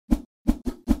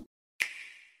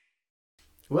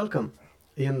welcome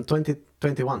in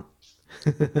 2021.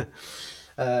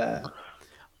 uh,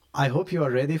 I hope you are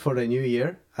ready for the new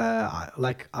year.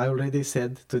 Like I already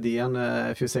said to Dion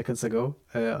a few seconds ago,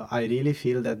 I really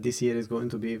feel that this year is going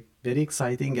to be very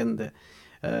exciting and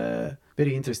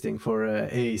very interesting for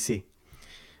AAC.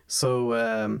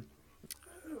 So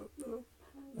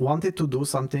wanted to do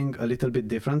something a little bit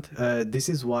different. This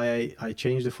is why I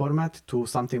changed the format to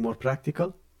something more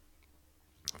practical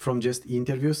from just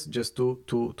interviews, just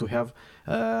to have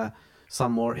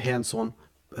some more hands-on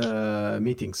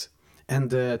meetings, and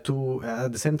to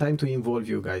at the same time to involve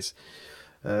you guys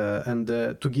and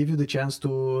to give you the chance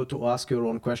to ask your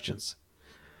own questions.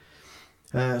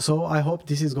 So I hope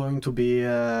this is going to be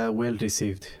well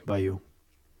received by you.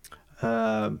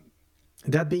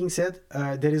 That being said,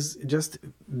 there is just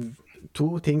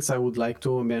two things I would like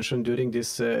to mention during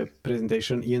this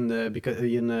presentation in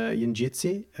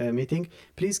Jitsi meeting.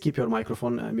 Please keep your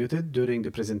microphone muted during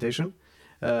the presentation,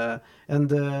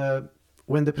 and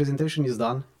when the presentation is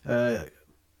done,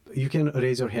 you can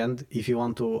raise your hand if you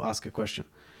want to ask a question.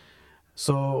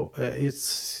 So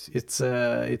it's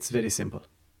very simple.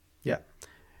 Yeah.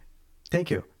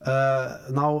 Thank you.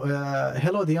 Now,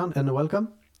 hello, Dion, and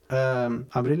welcome. I'm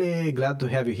really glad to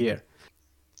have you here.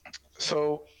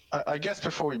 So I guess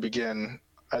before we begin,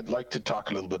 I'd like to talk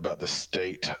a little bit about the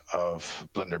state of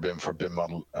Blender BIM for BIM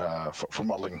model for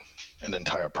modeling an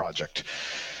entire project.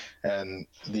 And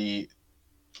the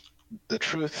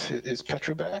truth is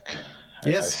Petru back?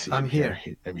 Yes, I'm here.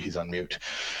 Maybe he's on mute.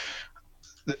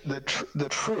 The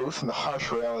truth and the harsh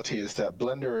reality is that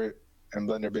Blender and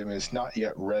Blender BIM is not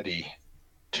yet ready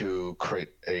to create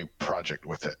a project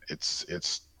with it.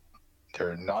 There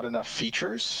are not enough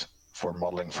features for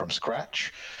modeling from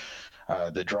scratch.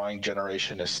 The drawing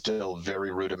generation is still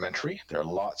very rudimentary. There are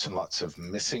lots and lots of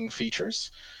missing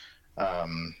features.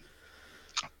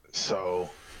 So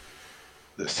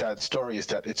the sad story is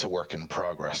that it's a work in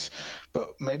progress.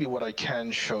 But maybe what I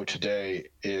can show today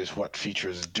is what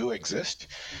features do exist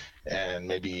and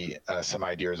maybe some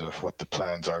ideas of what the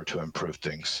plans are to improve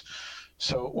things.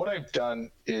 So what I've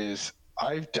done is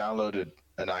I've downloaded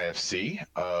an IFC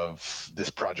of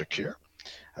this project here.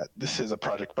 This is a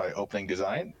project by Opening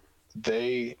Design.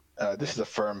 This is a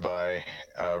firm by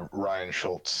Ryan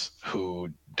Schultz, who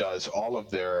does all of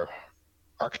their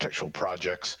architectural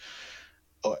projects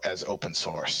as open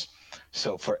source.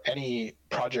 So for any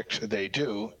project they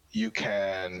do, you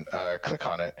can click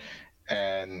on it,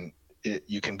 and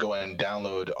you can go and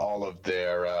download all of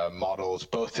their models,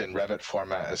 both in Revit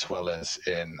format as well as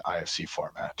in IFC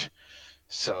format.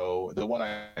 So the one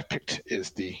I picked is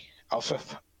the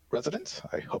Alseth residence.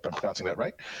 I hope I'm pronouncing that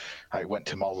right. I went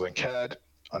to Models in CAD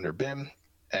under BIM,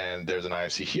 and there's an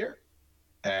IFC here.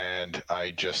 And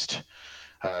I just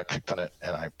clicked on it,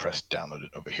 and I pressed download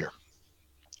it over here.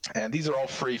 And these are all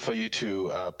free for you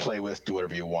to play with, do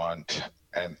whatever you want,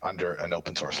 and under an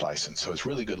open source license. So it's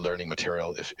really good learning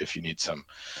material if you need some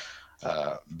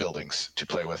buildings to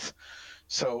play with.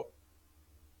 So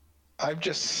I've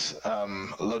just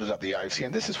loaded up the IFC,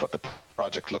 and this is what the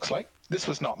project looks like. This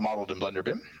was not modeled in Blender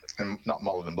BIM and not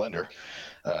modeled in Blender.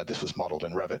 This was modeled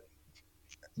in Revit.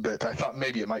 But I thought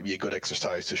maybe it might be a good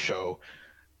exercise to show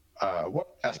what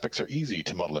aspects are easy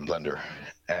to model in Blender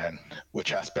and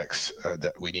which aspects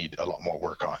that we need a lot more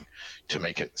work on to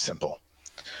make it simple.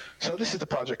 So this is the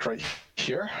project right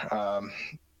here. I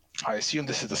assume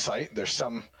this is the site. There's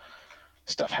some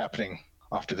stuff happening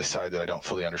off to the side that I don't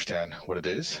fully understand what it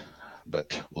is,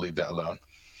 but we'll leave that alone.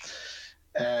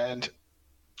 And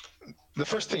the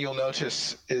first thing you'll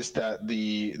notice is that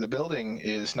the building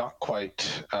is not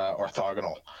quite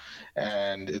orthogonal,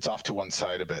 and it's off to one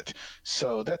side a bit.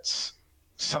 So that's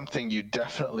something you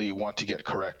definitely want to get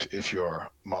correct if you're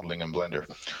modeling in Blender.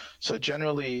 So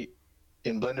generally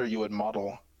in Blender, you would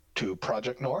model to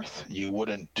project north. You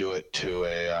wouldn't do it to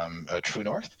a true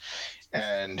north.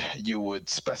 And you would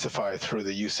specify through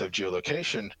the use of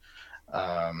geolocation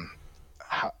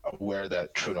where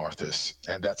that true north is.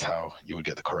 And that's how you would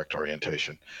get the correct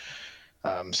orientation.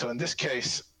 So in this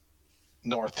case,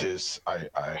 north is,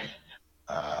 I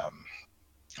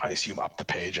assume, up the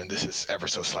page, and this is ever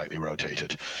so slightly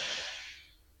rotated.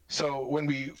 So I'm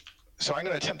going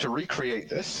to attempt to recreate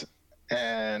this,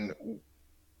 and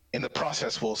in the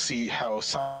process, we'll see how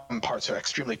some parts are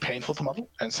extremely painful to model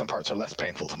and some parts are less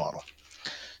painful to model.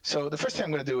 So the first thing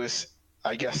I'm going to do is,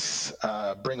 I guess,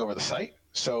 bring over the site.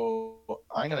 So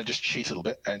I'm going to just cheat a little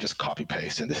bit and just copy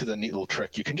paste. And this is a neat little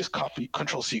trick. You can just copy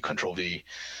Control-C, Control-V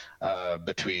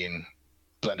between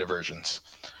Blender versions.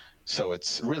 So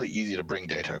it's really easy to bring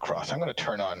data across. I'm going to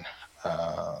turn on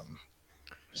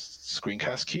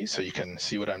screencast key so you can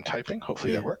see what I'm typing.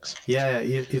 Hopefully that works. Yeah,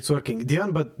 it's working.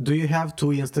 Dion, but do you have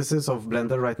two instances of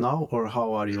Blender right now, or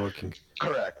how are you working?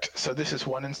 Correct. So this is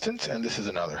one instance, and this is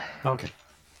another. Okay.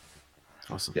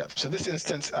 Awesome. Yeah, so this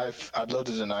instance, I've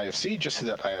loaded an IFC just so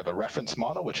that I have a reference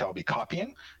model, which I'll be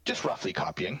copying, just roughly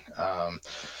copying.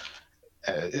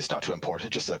 It's not too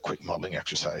important, just a quick modeling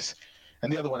exercise.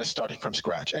 And the other one is starting from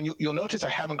scratch. And you'll notice I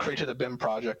haven't created a BIM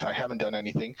project. I haven't done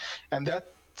anything. And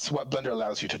that's what Blender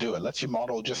allows you to do. It lets you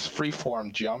model just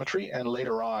free-form geometry. And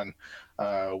later on,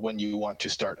 when you want to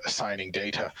start assigning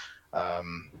data,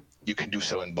 you can do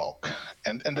so in bulk.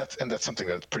 And that's something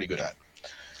that's pretty good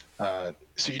at.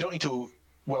 So you don't need to,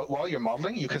 well, while you're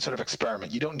modeling, you can sort of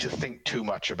experiment. You don't need to think too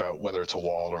much about whether it's a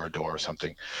wall or a door or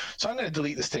something. So I'm going to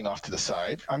delete this thing off to the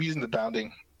side. I'm using the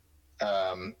bounding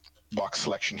box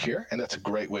selection here, and that's a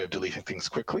great way of deleting things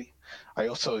quickly. I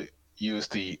also use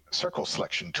the circle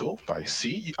selection tool by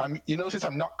C. You notice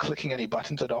I'm not clicking any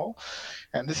buttons at all.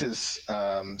 And this is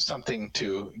something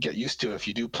to get used to if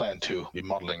you do plan to be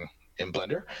modeling in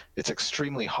Blender. It's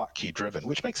extremely hotkey driven,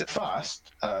 which makes it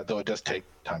fast, though it does take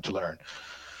time to learn.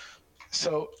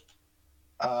 So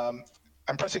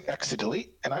I'm pressing X to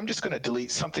delete, and I'm just going to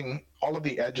delete something, all of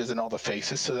the edges and all the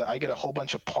faces, so that I get a whole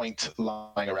bunch of points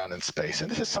lying around in space. And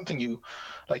this is something you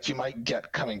might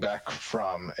get coming back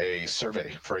from a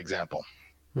survey, for example.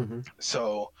 Mm-hmm.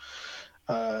 So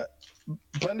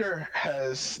Blender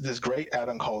has this great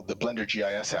add-on called the Blender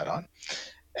GIS add-on,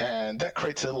 and that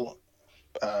creates a little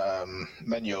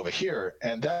menu over here,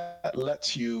 and that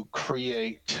lets you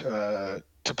create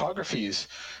topographies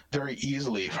very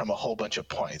easily from a whole bunch of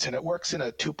points, and it works in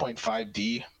a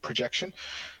 2.5D projection.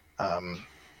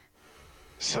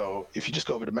 So if you just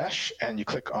go over to Mesh and you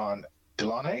click on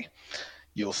Delaunay,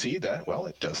 you'll see that, well,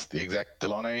 it does the exact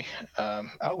Delaunay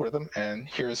algorithm, and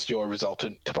here's your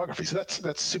resultant topography. So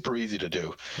that's super easy to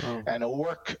do, and it'll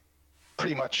work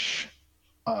pretty much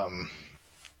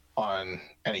on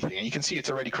anything. And you can see it's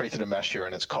already created a mesh here,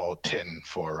 and it's called TIN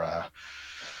for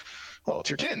well,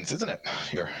 it's your TINs, isn't it?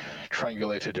 Your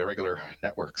triangulated irregular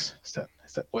networks. Is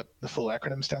that what the full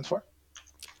acronym stands for?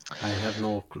 I have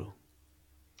no clue.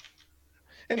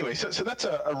 Anyway, so that's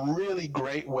a really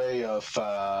great way of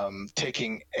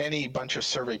taking any bunch of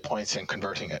survey points and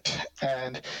converting it.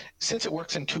 And since it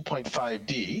works in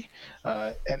 2.5D,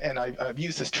 and I've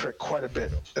used this trick quite a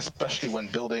bit, especially when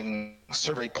building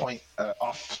survey point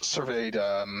off-surveyed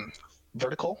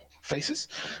vertical faces,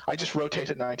 I just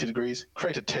rotate it 90 degrees,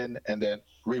 create a tin, and then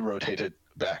re-rotate it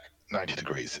back 90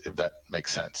 degrees, if that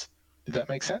makes sense. Did that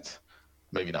make sense?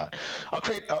 Maybe not.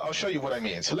 I'll show you what I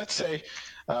mean. So let's say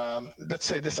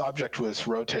this object was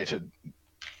rotated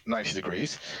 90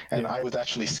 degrees, and I was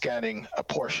actually scanning a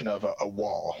portion of a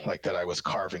wall like that I was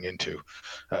carving into.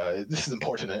 This is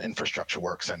important in infrastructure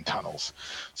works and tunnels.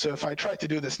 So if I tried to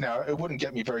do this now, it wouldn't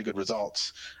get me very good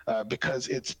results because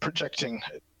it's projecting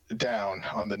down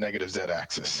on the negative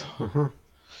Z-axis. Mm-hmm.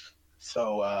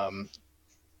 So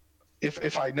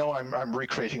if I know I'm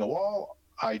recreating a wall,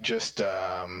 I just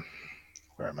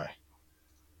where am I?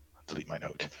 I'll delete my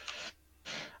note.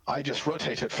 I just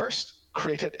rotate it first,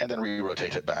 create it, and then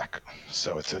re-rotate it back.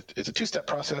 So it's a two-step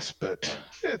process, but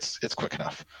it's quick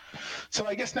enough. So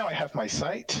I guess now I have my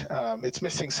site. It's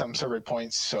missing some survey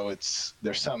points, so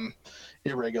there's some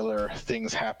irregular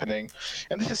things happening.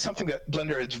 And this is something that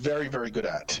Blender is very, very good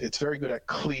at. It's very good at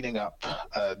cleaning up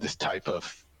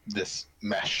this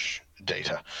mesh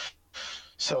data.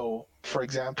 So, for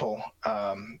example,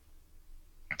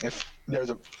 if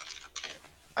there's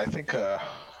I think a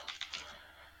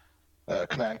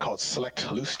command called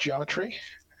select loose geometry,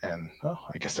 and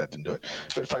I guess that didn't do it.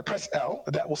 But if I press L,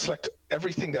 that will select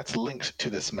everything that's linked to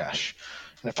this mesh.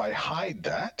 And if I hide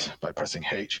that by pressing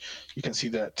H, you can see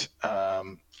that,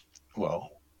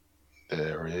 well,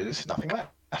 there is nothing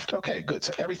left. Okay, good.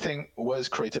 So everything was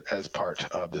created as part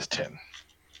of this tin.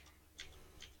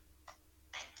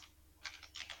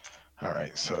 All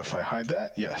right, so if I hide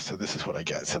that, so this is what I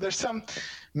get. So there's some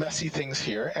messy things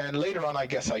here, and later on I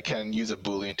guess I can use a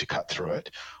Boolean to cut through it,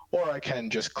 or I can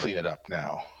just clean it up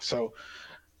now. So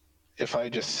if I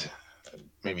just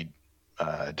maybe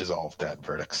dissolve that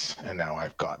vertex, and now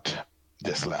I've got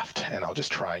this left, and I'll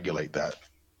just triangulate that.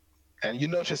 And you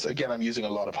notice, again, I'm using a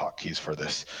lot of hotkeys for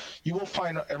this. You will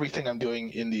find everything I'm doing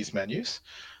in these menus,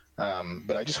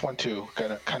 but I just want to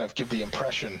kind of give the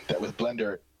impression that with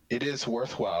Blender, it is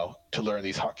worthwhile to learn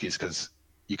these hotkeys because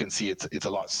you can see it's a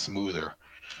lot smoother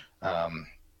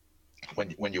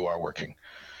when you are working.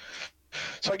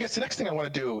 So I guess the next thing I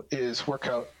want to do is work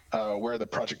out where the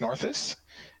project north is.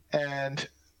 And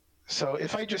so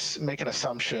if I just make an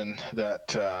assumption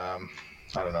that,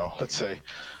 I don't know, let's say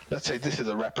this is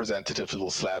a representative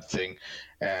little slab thing,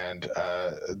 and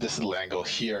this little angle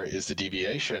here is the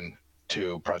deviation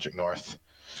to Project North,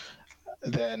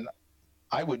 then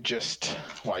I would just,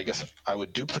 well, I guess I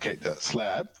would duplicate the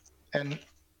slab and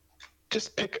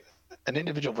just pick an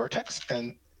individual vertex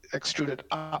and extrude it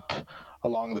up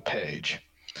along the page.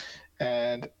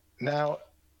 And now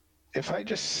if I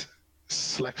just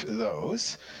select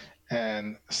those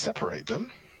and separate them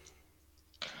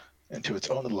into its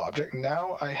own little object,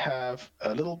 now I have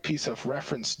a little piece of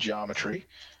reference geometry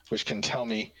which can tell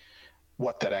me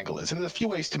what that angle is. And there's a few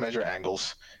ways to measure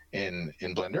angles in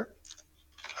Blender.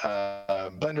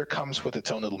 Blender comes with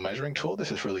its own little measuring tool.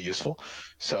 This is really useful.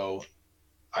 So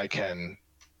I can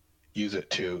use it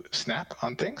to snap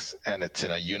on things, and it's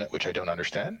in a unit which I don't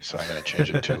understand, so I'm going to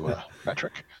change it to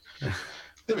metric.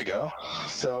 There we go.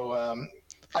 So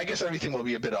I guess everything will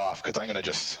be a bit off because I'm going to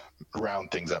just round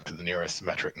things up to the nearest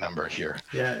metric number here.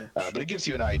 Yeah. But it gives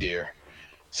you an idea.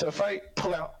 So if I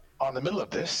pull out on the middle of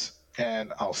this,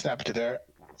 and I'll snap it to there,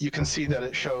 you can see that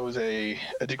it shows a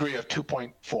degree of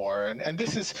 2.4, and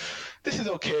this is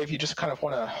okay if you just kind of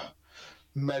want to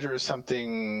measure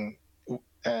something,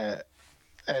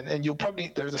 and you'll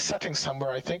probably, there's a setting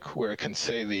somewhere, I think, where it can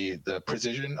say the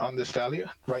precision on this value.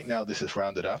 Right now this is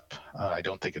rounded up. I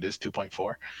don't think it is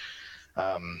 2.4.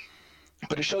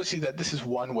 But it shows you that this is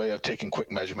one way of taking quick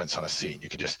measurements on a scene. You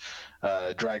can just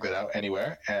drag that out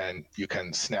anywhere, and you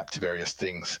can snap to various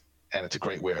things, and it's a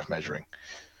great way of measuring.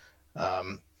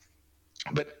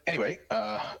 But anyway,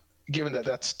 given that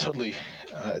that's totally,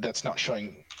 that's not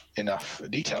showing enough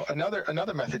detail,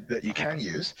 another method that you can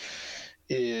use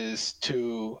is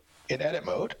to, in edit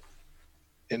mode,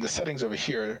 in the settings over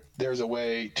here, there's a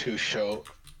way to show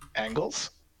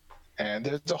angles. And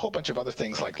there's a whole bunch of other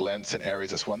things like lengths and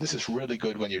areas as well. This is really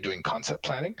good when you're doing concept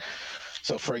planning.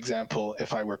 So for example,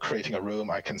 if I were creating a room,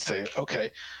 I can say,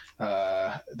 okay,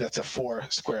 that's a 4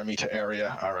 square meter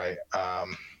area. All right,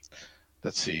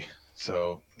 let's see.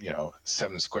 So,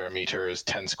 7 square meters,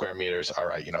 10 square meters. All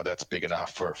right, that's big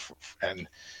enough for and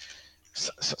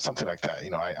something like that.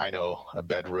 I know a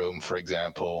bedroom, for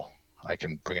example, I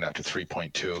can bring it out to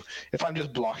 3.2. If I'm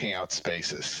just blocking out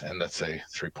spaces, and let's say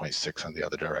 3.6 on the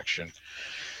other direction,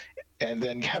 and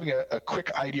then having a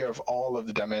quick idea of all of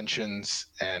the dimensions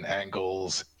and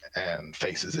angles and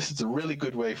faces. This is a really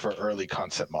good way for early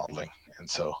concept modeling. And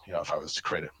so, if I was to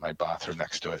create my bathroom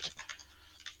next to it,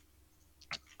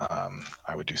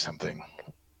 I would do something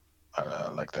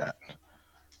like that.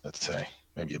 Let's say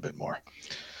maybe a bit more.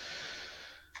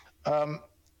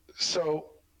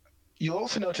 So you'll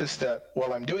also notice that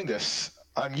while I'm doing this,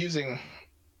 I'm using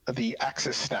the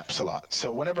axis snaps a lot.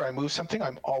 So whenever I move something,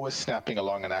 I'm always snapping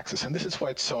along an axis. And this is why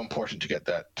it's so important to get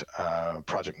that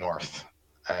Project North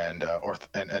and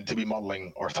to be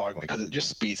modeling orthogonally, because it just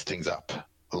speeds things up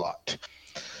a lot.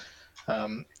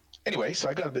 Anyway, so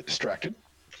I got a bit distracted.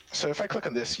 So if I click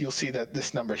on this, you'll see that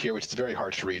this number here, which is very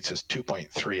hard to read, says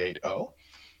 2.380.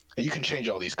 And you can change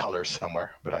all these colors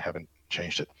somewhere, but I haven't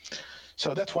changed it.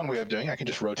 So that's one way of doing it. I can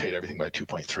just rotate everything by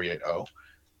 2.380.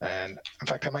 And in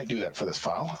fact, I might do that for this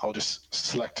file. I'll just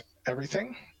select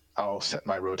everything. I'll set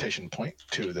my rotation point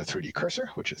to the 3D cursor,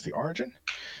 which is the origin.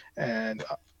 And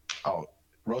I'll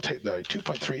rotate the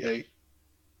 2.380.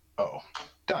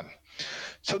 Done.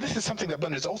 So this is something that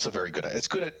Blender is also very good at. It's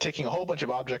good at taking a whole bunch of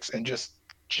objects and just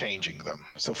changing them.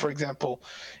 So for example,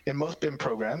 in most BIM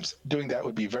programs, doing that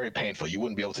would be very painful. You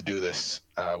wouldn't be able to do this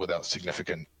without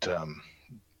significant,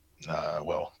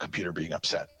 computer being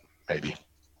upset, maybe.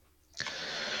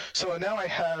 So now I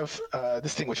have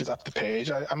this thing which is up the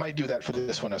page. I might do that for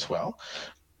this one as well.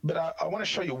 But I want to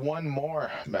show you one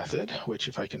more method, which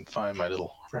if I can find my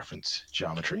little reference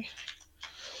geometry.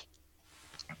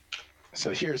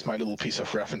 So here's my little piece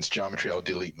of reference geometry. I'll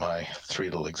delete my 3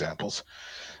 little examples.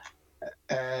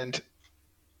 And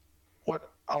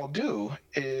what I'll do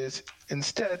is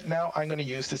instead, now I'm going to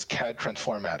use this CAD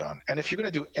Transform add-on. And if you're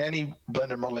going to do any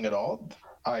Blender modeling at all,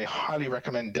 I highly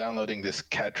recommend downloading this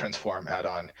CAD Transform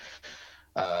add-on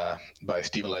by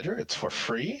Stephen Ledger. It's for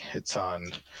free. It's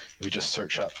on, if you just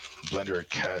search up Blender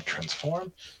CAD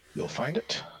Transform, you'll find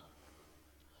it.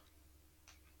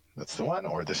 That's the one,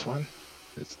 or this one.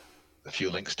 There's a few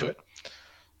links to it.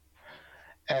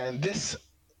 And this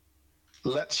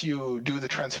lets you do the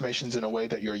transformations in a way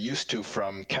that you're used to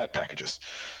from CAD packages.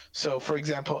 So for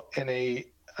example, in a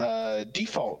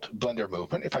default Blender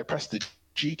movement, if I press the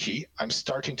G key, I'm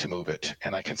starting to move it,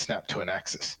 and I can snap to an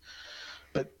axis.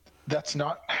 But that's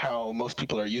not how most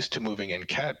people are used to moving in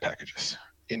CAD packages.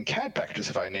 In CAD packages,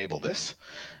 if I enable this,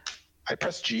 I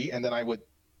press G, and then I would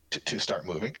to start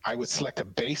moving, I would select a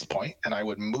base point and I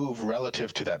would move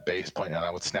relative to that base point, and I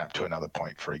would snap to another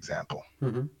point, for example.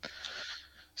 Mm-hmm.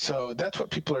 So that's what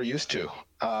people are used to.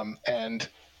 And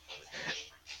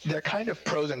there are kind of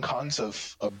pros and cons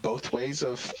of both ways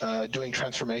of doing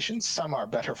transformations. Some are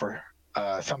better for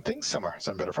some things,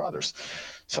 some better for others.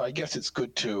 So I guess it's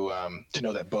good to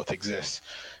know that both exist.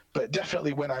 But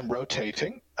definitely when I'm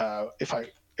rotating, if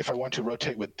I want to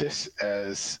rotate with this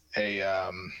as a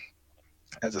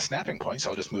snapping point, so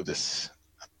I'll just move this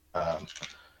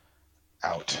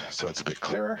out so it's a bit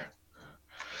clearer.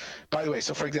 By the way,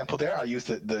 so for example, there I use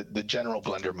the general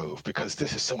Blender move because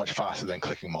this is so much faster than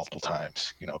clicking multiple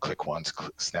times. You know, click once,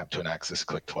 snap to an axis,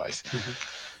 click twice.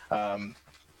 Mm-hmm.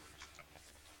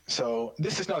 So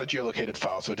this is not a geolocated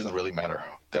file, so it doesn't really matter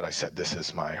that I set this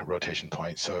as my rotation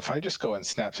point. So if I just go and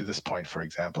snap to this point, for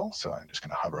example, so I'm just going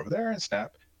to hover over there and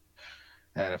snap.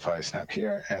 And if I snap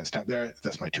here and snap there,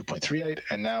 that's my 2.38.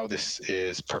 And now this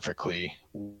is perfectly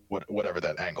whatever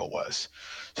that angle was.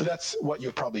 So that's what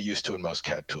you're probably used to in most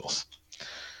CAD tools.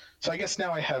 So I guess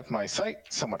now I have my site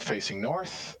somewhat facing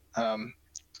north.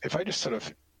 If I just sort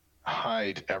of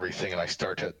hide everything and I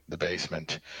start at the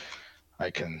basement, I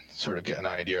can sort of get an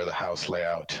idea of the house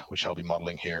layout, which I'll be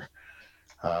modeling here.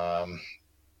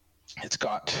 It's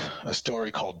got a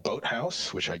story called Boat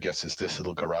House, which I guess is this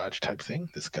little garage type thing.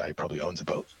 This guy probably owns a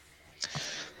boat.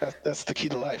 That's the key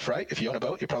to life, right? If you own a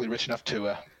boat, you're probably rich enough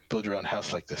to build your own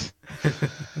house like this.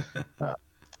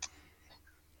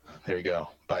 There you go,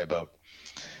 buy a boat.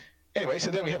 Anyway, so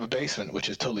then we have a basement, which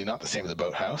is totally not the same as a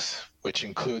boathouse, which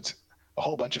includes a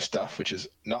whole bunch of stuff, which is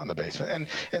not in the basement.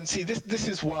 And see, this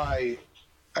is why,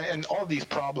 and all these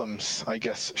problems, I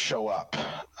guess, show up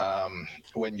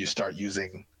when you start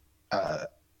using,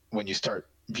 when you start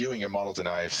viewing your models in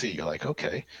IFC. You're like,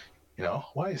 okay, you know,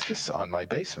 why is this on my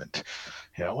basement?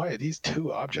 You know, why are these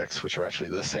two objects, which are actually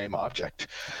the same object?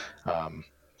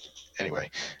 Anyway,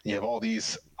 you have all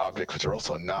these objects which are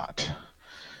also not.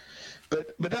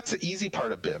 But that's the easy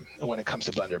part of BIM when it comes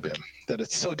to Blender BIM. That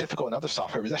it's so difficult in other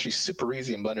software. It's actually super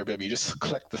easy in Blender BIM. You just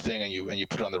click the thing and you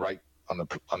put it on the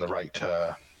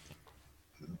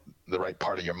right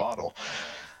part of your model.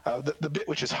 The bit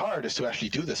which is hard is to actually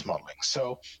do this modeling.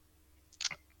 So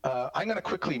I'm going to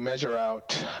quickly measure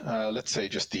out, let's say,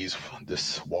 just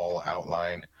this wall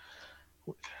outline,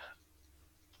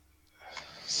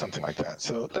 something like that.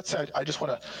 So let's say I just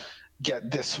want to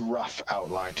get this rough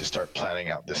outline to start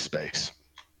planning out this space.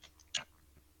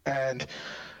 And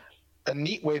a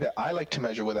neat way that I like to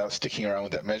measure without sticking around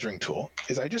with that measuring tool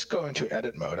is I just go into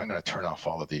edit mode. I'm going to turn off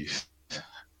all of these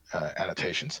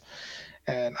annotations.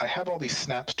 And I have all these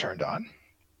snaps turned on.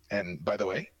 And by the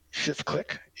way, shift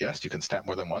click, yes, you can snap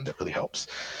more than one. That really helps.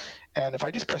 And if I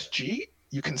just press G,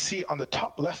 you can see on the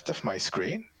top left of my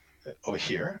screen over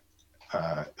here,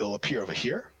 it'll appear over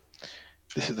here.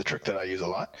 This is the trick that I use a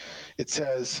lot. It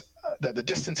says that the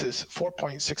distance is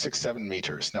 4.667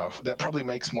 meters. Now, that probably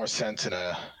makes more sense in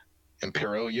a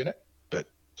imperial unit, but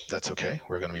that's okay.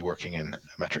 We're going to be working in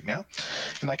metric now.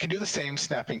 And I can do the same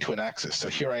snapping to an axis. So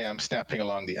here I am snapping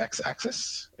along the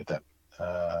x-axis. If that,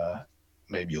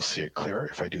 maybe you'll see it clearer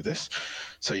if I do this.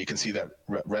 So you can see that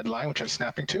red line, which I'm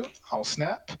snapping to. I'll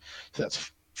snap. So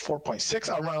that's 4.6.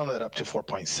 I'll round that up to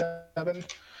 4.7.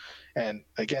 And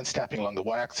again, snapping along the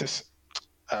y-axis,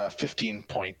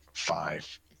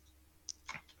 15.5.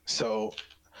 So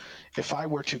if I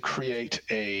were to create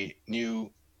a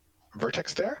new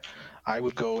vertex there, I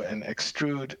would go and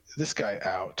extrude this guy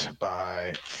out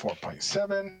by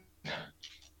 4.7.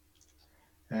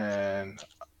 And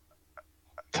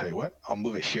I'll tell you what, I'll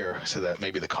move it here so that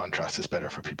maybe the contrast is better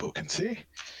for people who can see.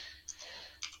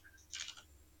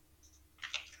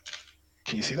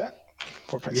 Can you see that?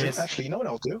 4.7. Yes. Actually, you know what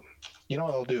I'll do? You know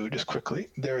what I'll do, just quickly?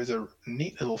 There is a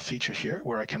neat little feature here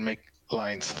where I can make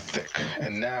lines thick.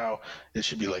 And now it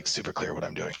should be like super clear what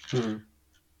I'm doing. Mm-hmm.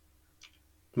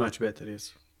 Much better,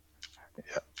 yes.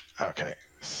 Yeah. Okay.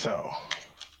 So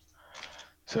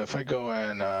if I go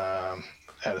and add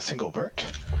a single vert,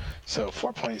 so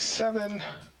 4.7,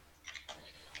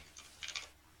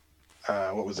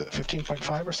 what was it,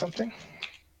 15.5 or something?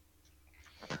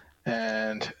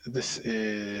 And this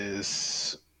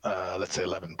is, let's say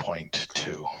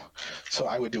 11.2. So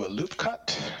I would do a loop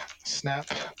cut, snap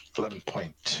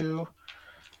 11.2.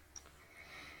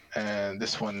 And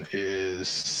this one is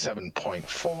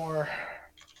 7.4.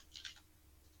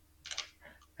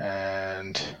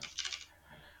 And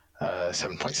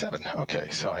 7.7. Okay,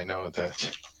 so I know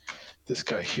that this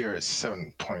guy here is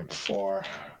 7.4.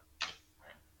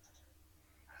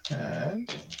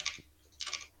 And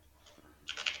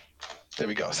there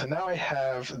we go. So now I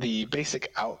have the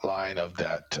basic outline of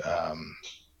that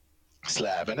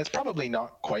slab, and it's probably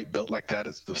not quite built like that.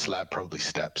 It's the slab probably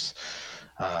steps,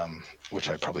 which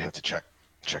I probably have to check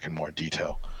in more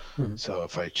detail. Mm-hmm. So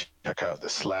if I check out the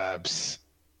slabs,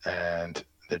 and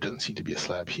there doesn't seem to be a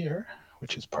slab here,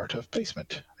 which is part of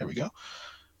basement. There we go.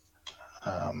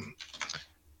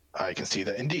 I can see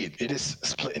that indeed it is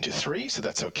split into 3, so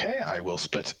that's okay. I will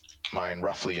split mine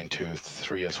roughly into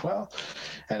 3 as well,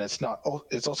 and it's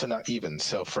also not even.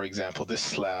 So for example, this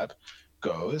slab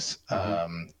goes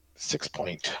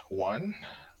 6.1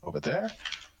 over there.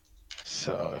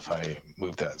 So if I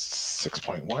move that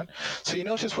 6.1, so you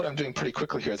notice what I'm doing pretty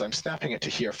quickly here is I'm snapping it to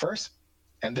here first,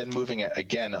 and then moving it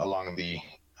again along the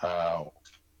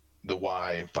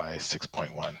Y by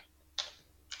 6.1.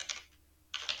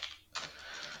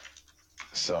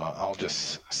 So I'll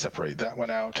just separate that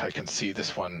one out. I can see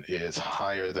this one is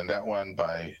higher than that one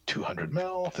by 200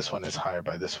 mil. This one is higher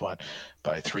by this one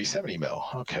by 370 mil.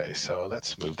 Okay, so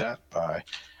let's move that by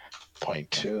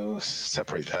 0.2,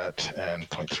 separate that, and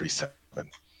 0.37.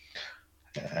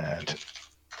 And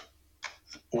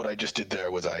what I just did there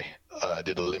was I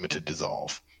did a limited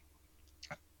dissolve.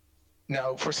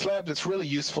 Now, for slabs, it's really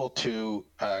useful to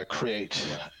create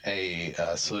a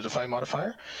solidify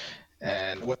modifier.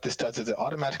 And what this does is it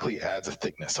automatically adds a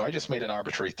thickness. So I just made an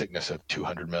arbitrary thickness of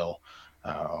 200 mil,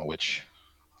 which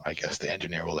I guess the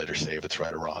engineer will later say if it's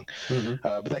right or wrong.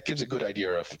 But that gives a good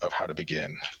idea of how to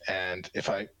begin. And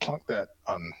if I plonk that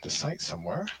on the site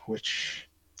somewhere, which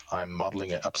I'm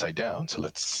modeling it upside down, so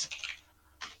let's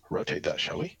rotate that,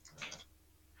 shall we?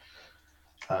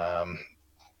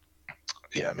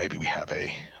 Yeah, maybe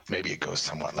it goes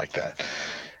somewhat like that.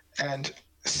 And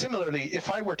similarly,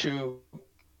 if I were to,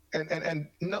 and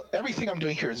no, everything I'm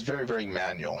doing here is very, very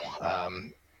manual.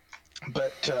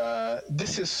 But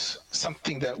this is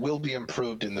something that will be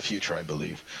improved in the future, I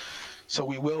believe. So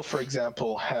we will, for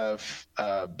example, have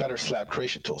better slab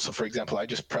creation tools. So for example, I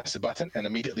just press a button and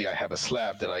immediately I have a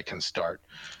slab that I can start,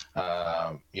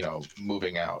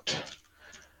 moving out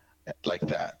like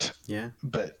that. Yeah.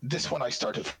 But this one I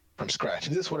started from scratch.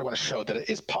 And this is what I want to show, that it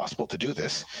is possible to do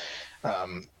this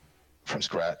from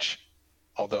scratch,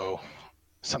 although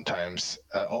sometimes,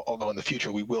 although in the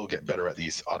future we will get better at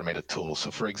these automated tools.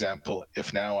 So for example,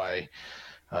 if now I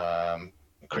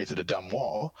created a dumb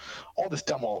wall, all this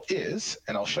dumb wall is,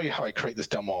 and I'll show you how I create this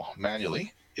dumb wall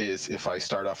manually, is if I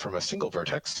start off from a single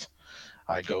vertex,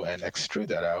 I go and extrude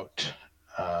that out.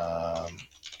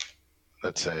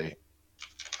 Let's say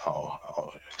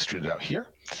I'll extrude it out here.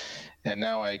 And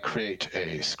now I create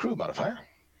a screw modifier.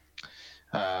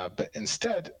 But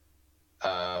instead,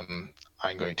 I'm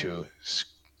going to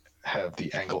have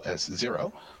the angle as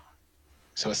 0.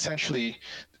 So essentially,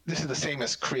 this is the same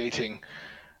as creating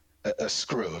a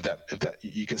screw. If that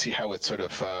you can see how it's sort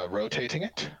of rotating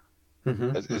it,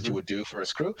 as you would do for a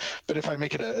screw. But if I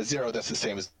make it a 0, that's the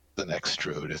same as an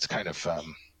extrude. It's kind of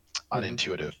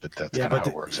unintuitive, but that's kind of how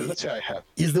it works. So let's say I have.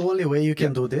 Is the only way you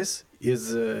can do this?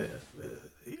 Is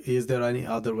there any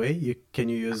other way? Can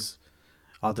you use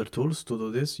other tools to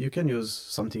do this? You can use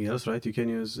something else, right? You can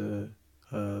use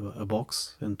a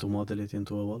box and to model it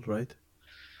into a wall, right?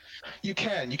 You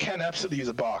can absolutely use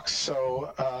a box.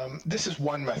 So this is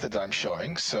one method that I'm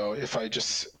showing. So if I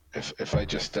just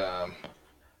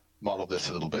model this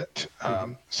a little bit,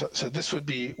 so this would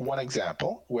be one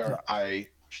example where I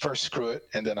first screw it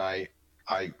and then I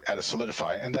add a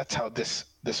solidify, and that's how this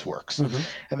works.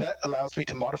 And that allows me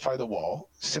to modify the wall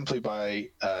simply by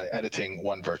editing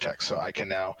one vertex. So I can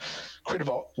now create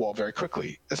a wall very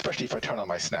quickly, especially if I turn on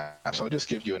my snap. So I'll just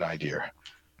give you an idea.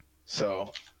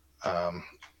 So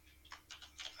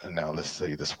and now let's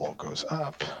say this wall goes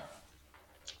up.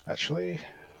 Actually,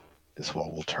 this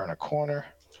wall will turn a corner.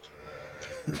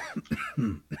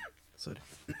 Sorry.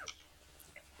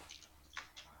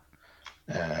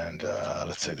 And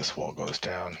let's say this wall goes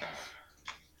down.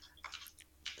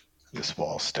 This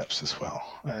wall steps as well.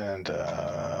 And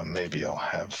maybe I'll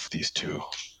have these two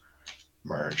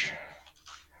merge.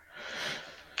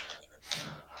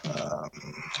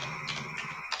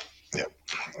 Yep.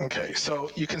 Okay, so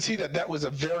you can see that was a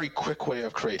very quick way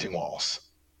of creating walls.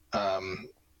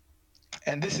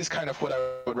 And this is kind of what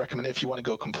I would recommend if you want to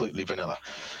go completely vanilla.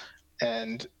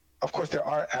 And of course, there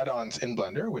are add-ons in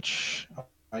Blender, which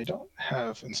I don't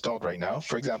have installed right now.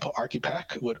 For example,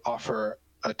 Archipack would offer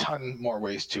a ton more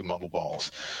ways to model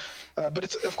walls.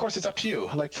 But of course, it's up to you.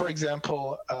 Like, for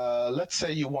example, let's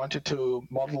say you wanted to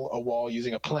model a wall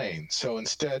using a plane. So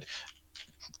instead,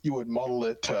 you would model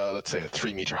it, let's say, a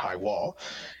 3-meter high wall.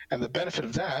 And the benefit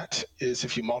of that is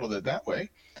if you modeled it that way,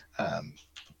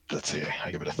 let's see,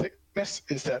 I give it a thickness,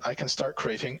 is that I can start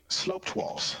creating sloped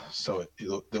walls. So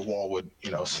the wall would,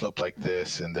 slope like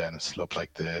this and then slope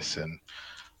like this, and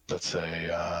let's say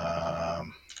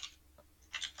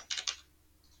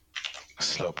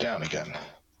slope down again.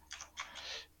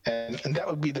 And that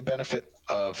would be the benefit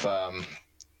of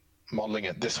modeling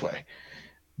it this way.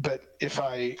 But if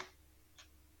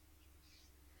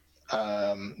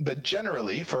but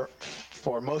generally,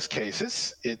 for most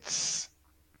cases, it's,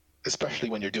 especially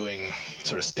when you're doing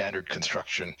sort of standard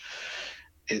construction,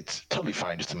 it's totally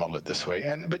fine just to model it this way.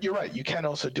 But you're right, you can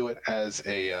also do it as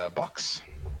a box.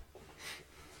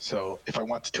 So if I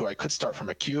wanted to, I could start from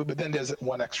a cube, but then there's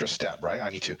one extra step, right? I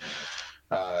need to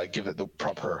give it the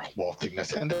proper wall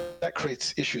thickness, and that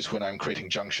creates issues when I'm creating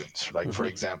junctions. Like, for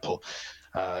example,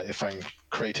 if I'm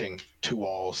creating two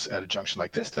walls at a junction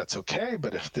like this, that's okay.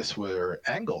 But if this were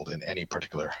angled in any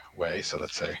particular way, so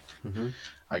let's say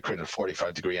I created a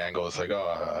 45-degree angle, it's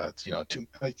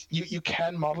like, you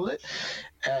can model it.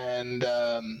 And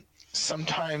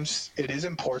sometimes it is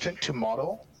important to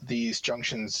model these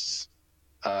junctions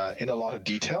in a lot of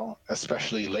detail,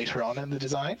 especially later on in the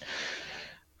design.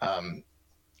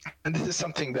 And this is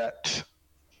something that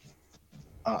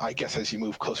I guess as you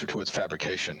move closer towards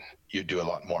fabrication, you do a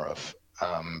lot more of.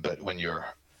 But when you're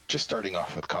just starting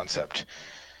off with concept,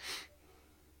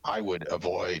 I would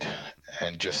avoid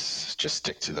and just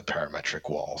stick to the parametric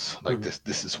walls. Like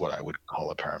this is what I would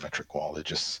call a parametric wall. It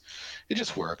just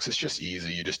works. It's just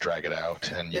easy. You just drag it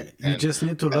out, and you just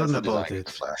need to learn about it.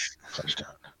 Flash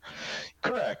down.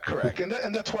 Correct.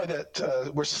 And that's why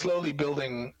we're slowly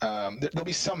building. There'll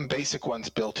be some basic ones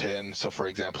built in. So, for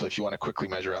example, if you want to quickly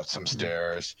measure out some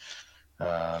stairs,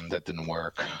 that didn't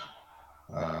work.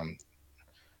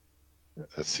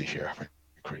 Let's see here.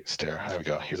 Great stair. There we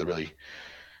go. Here's a really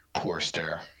poor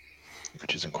stair,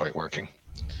 which isn't quite working.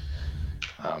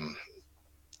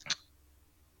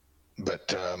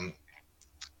 But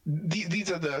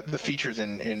these are the features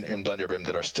in Blender BIM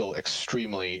that are still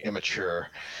extremely immature.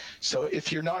 So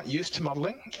if you're not used to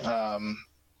modeling,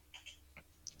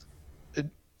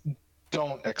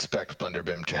 don't expect Blender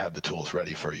BIM to have the tools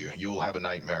ready for you. You will have a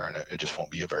nightmare, and it just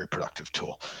won't be a very productive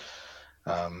tool.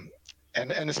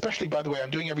 And especially, by the way,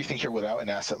 I'm doing everything here without an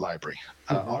asset library.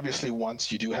 Obviously,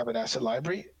 once you do have an asset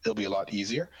library, it'll be a lot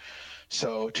easier.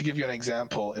 So to give you an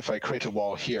example, if I create a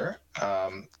wall here,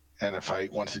 and if I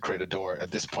wanted to create a door at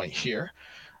this point here,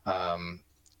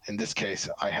 in this case,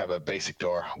 I have a basic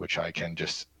door, which I can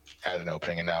just add an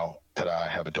opening, and now, ta-da, I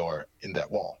have a door in that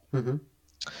wall.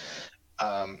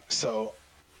 So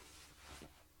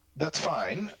that's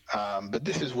fine, but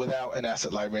this is without an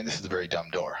asset library, and this is a very dumb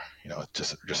door.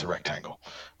 It's just a rectangle.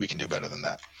 We can do better than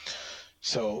that.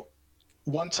 So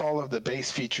once all of the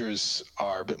base features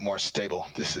are a bit more stable,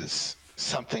 this is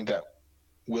something that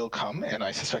will come, and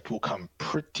I suspect will come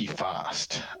pretty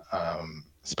fast,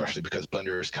 especially because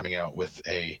Blender is coming out with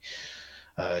a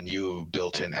new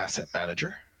built-in asset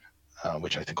manager,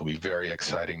 which I think will be very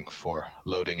exciting for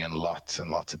loading in lots and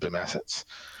lots of BIM assets.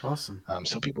 Awesome.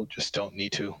 So people just don't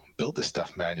need to build this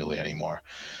stuff manually anymore.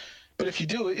 But if you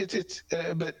do,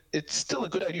 but it's still a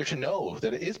good idea to know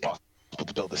that it is possible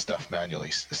to build this stuff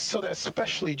manually, so that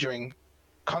especially during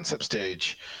concept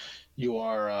stage, you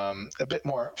are a bit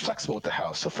more flexible with the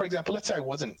house. So, for example, let's say I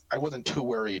wasn't too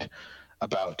worried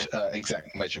about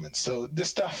exact measurements. So this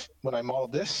stuff, when I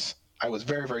modeled this, I was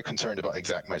very, very concerned about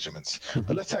exact measurements.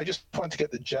 But let's say I just wanted to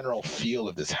get the general feel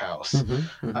of this house.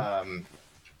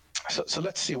 So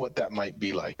let's see what that might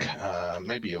be like.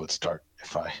 Maybe it would start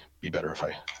be better if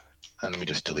I, and let me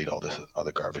just delete all this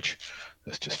other garbage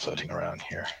that's just floating around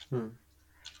here.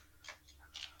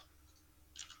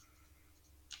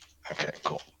 Okay,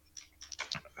 cool.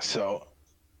 So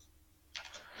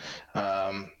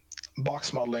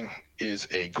box modeling is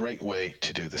a great way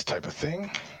to do this type of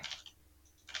thing.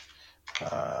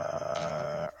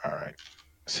 All right.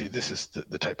 See, this is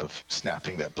the type of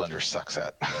snapping that Blender sucks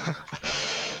at.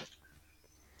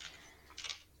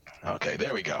 Okay,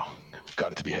 there we go.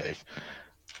 Got it to behave.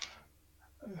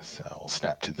 So we'll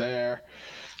snap to there.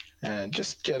 And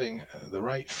just getting the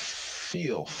right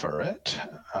feel for it.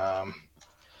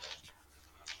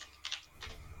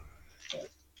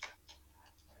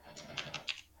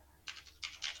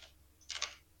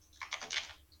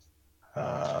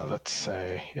 Let's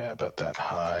say, yeah, about that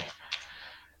high.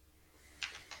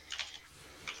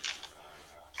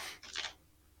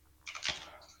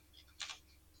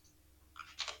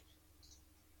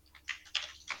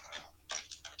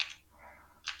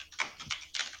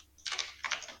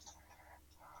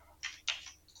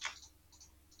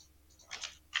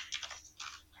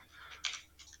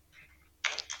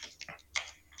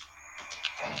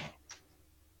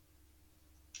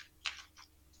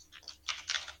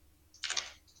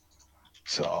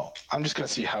 So I'm just going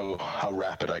to see how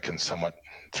rapid I can somewhat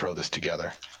throw this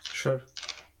together. Sure.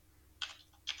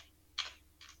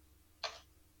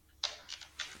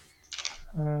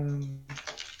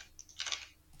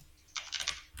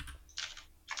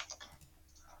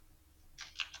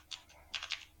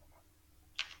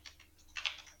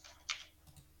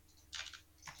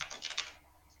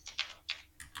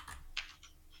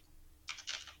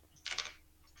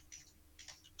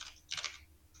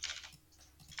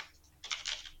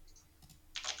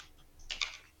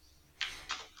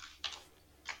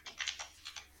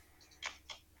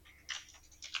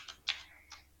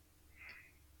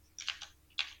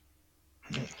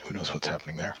 Who knows what's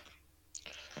happening there?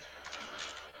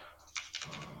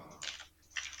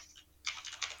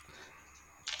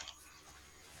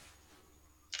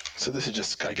 So this is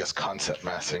just, I guess, concept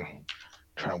massing,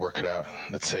 trying to work it out.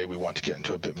 Let's say we want to get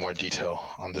into a bit more detail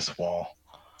on this wall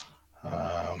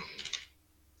and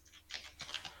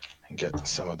get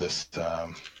some of this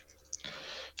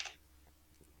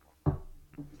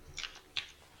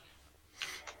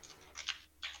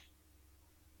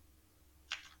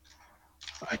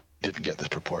I didn't get this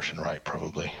proportion right,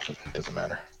 probably, but it doesn't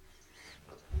matter.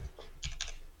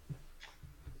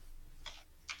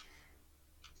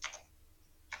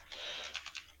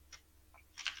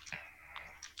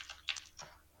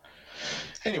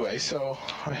 Anyway, so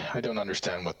I don't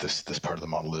understand what this part of the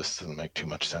model is. Doesn't make too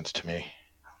much sense to me.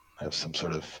 I have some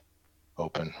sort of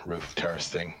open roof terrace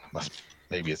thing.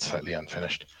 Maybe it's slightly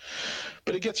unfinished,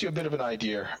 but it gets you a bit of an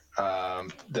idea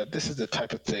that this is the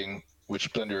type of thing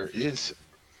which Blender is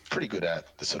pretty good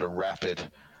at, the sort of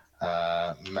rapid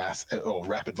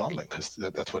rapid modeling, because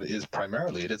that's what it is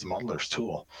primarily. It is a modeler's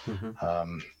tool.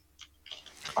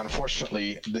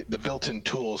 Unfortunately, the built-in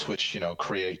tools which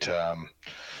create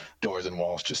doors and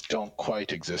walls just don't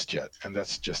quite exist yet, and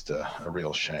that's just a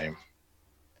real shame.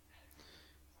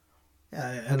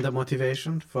 And the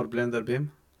motivation for Blender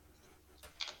BIM?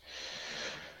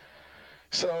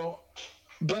 So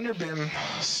Blender BIM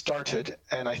started,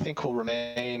 and I think will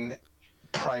remain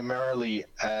primarily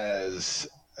as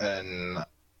an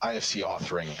IFC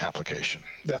authoring application.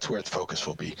 That's where its focus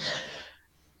will be.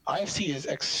 IFC is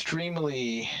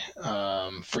extremely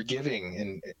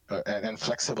forgiving and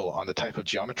flexible on the type of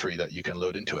geometry that you can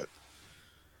load into it.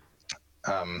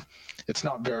 It's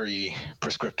not very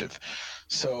prescriptive.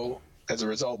 So as a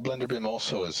result, Blender BIM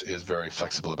also is very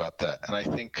flexible about that. And I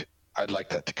think I'd like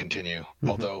that to continue.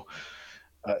 Although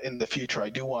in the future, I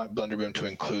do want Blender BIM to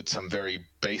include some very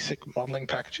basic modeling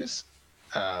packages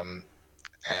and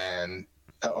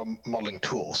modeling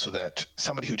tools, so that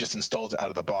somebody who just installs it out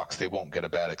of the box, they won't get a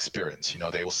bad experience.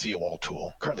 They will see a wall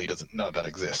tool. Currently, none of that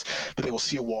exists, but they will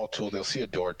see a wall tool. They'll see a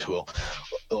door tool.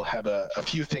 They'll have a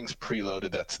few things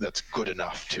preloaded that's good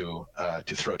enough to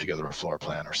throw together a floor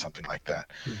plan or something like that.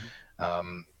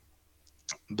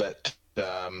 But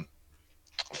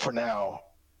for now,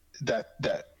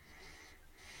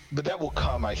 but that will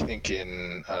come, I think,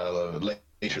 in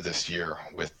later this year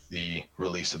with the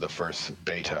release of the first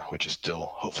beta, which is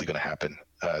still hopefully going to happen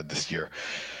this year.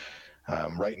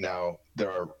 Right now, there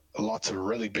are lots of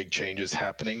really big changes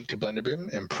happening to Blender BIM,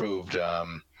 improved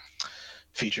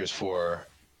features for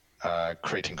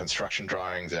creating construction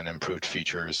drawings, and improved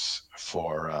features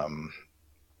for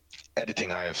editing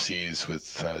IFCs with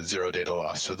zero data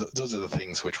loss. So those are the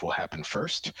things which will happen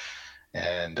first.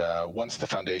 And once the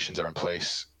foundations are in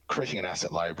place, creating an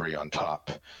asset library on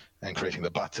top and creating the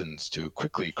buttons to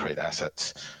quickly create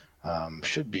assets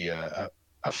should be a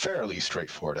fairly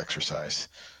straightforward exercise.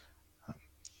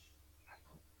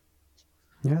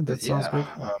 Yeah, that sounds good.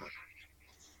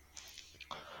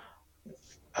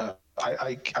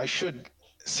 I should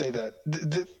say that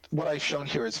what I've shown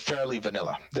here is fairly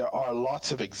vanilla. There are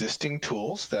lots of existing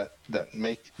tools that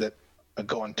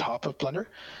go on top of Blender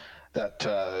that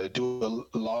do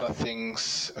a lot of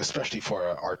things, especially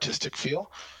for an artistic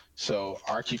feel. So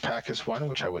Archipack is one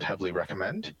which I would heavily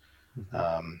recommend.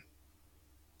 And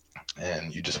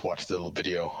you just watch the little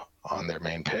video on their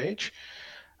main page.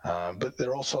 But there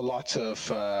are also lots of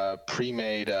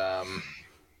pre-made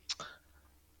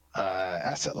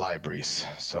asset libraries.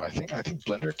 So I think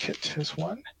Blender Kit is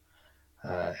one.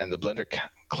 And the Blender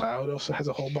Cloud also has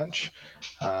a whole bunch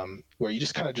where you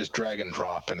just kind of just drag and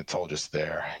drop, and it's all just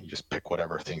there. You just pick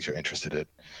whatever things you're interested in.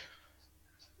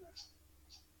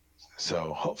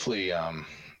 So hopefully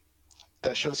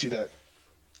that shows you that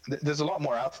there's a lot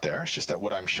more out there. It's just that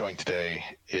what I'm showing today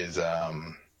is, I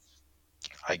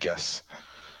guess,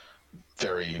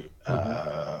 very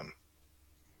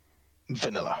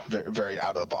vanilla, very, very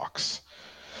out of the box.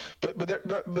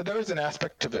 But there is an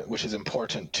aspect of it which is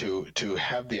important to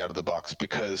have the out of the box,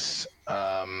 because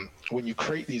when you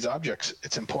create these objects,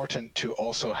 it's important to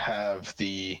also have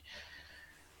the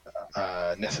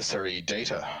necessary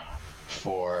data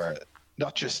for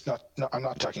I'm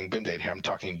not talking BIM data here. I'm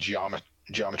talking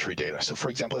geometry data. So, for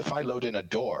example, if I load in a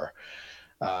door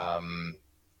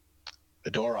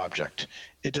object,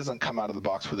 it doesn't come out of the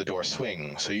box with a door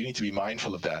swing. So you need to be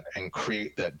mindful of that and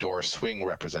create that door swing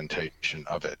representation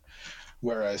of it.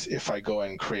 Whereas if I go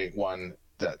and create one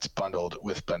that's bundled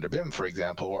with Blender BIM, for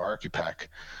example, or ArchiPack,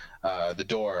 the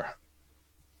door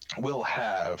will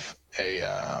have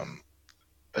a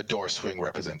door swing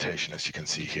representation, as you can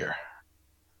see here,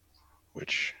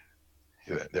 which,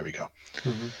 there we go.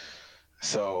 Mm-hmm.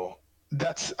 So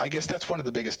I guess that's one of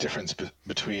the biggest difference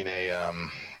between a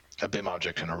BIM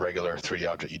object and a regular 3D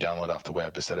object you download off the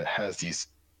web, is that it has these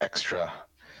extra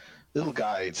little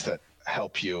guides that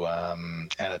help you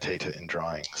annotate it in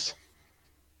drawings.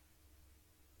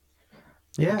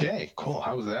 Yeah. Okay, cool.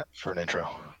 How was that for an intro?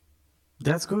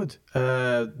 That's good.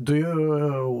 Are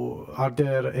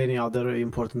there any other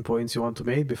important points you want to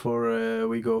make before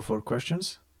we go for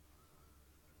questions?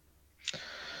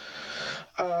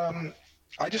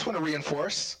 I just want to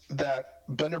reinforce that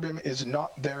Blender BIM is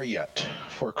not there yet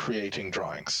for creating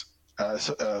drawings,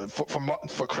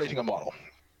 for creating a model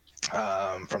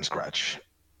from scratch.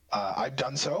 I've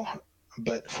done so,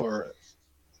 but for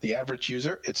the average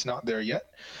user, it's not there yet.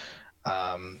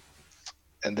 And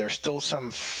there's still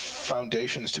some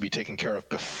foundations to be taken care of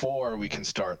before we can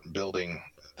start building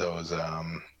those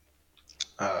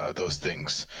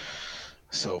things.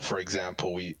 So, for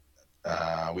example, we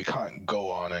can't go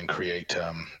on and create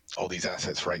all these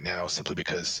assets right now, simply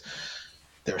because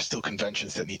there are still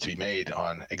conventions that need to be made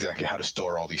on exactly how to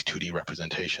store all these 2D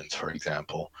representations, for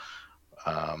example,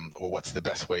 or what's the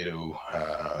best way to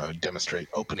demonstrate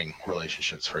opening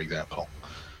relationships, for example,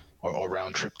 or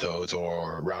round trip those,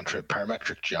 or round trip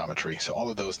parametric geometry. So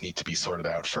all of those need to be sorted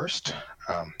out first,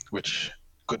 which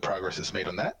good progress is made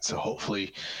on that. So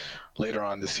hopefully later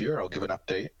on this year, I'll give an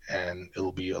update, and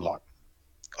it'll be a lot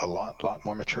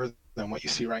more mature than what you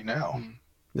see right now.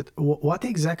 What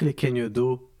exactly can you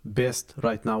do best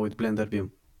right now with Blender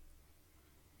BIM?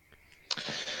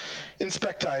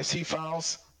 Inspect IFC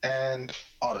files and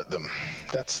audit them.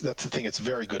 That's the thing it's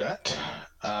very good at.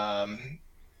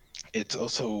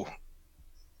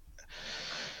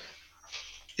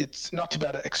 It's not too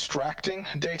bad at extracting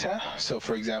data. So,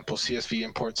 for example, CSV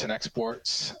imports and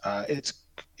exports. It's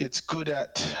good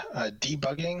at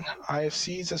debugging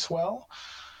IFCs as well.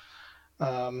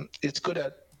 It's good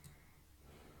at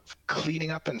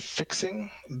cleaning up and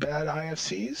fixing bad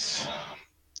IFCs.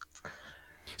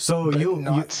 So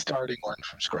not starting one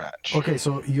from scratch. Okay,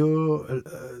 so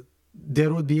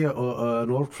there would be an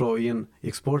workflow in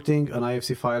exporting an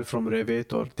IFC file from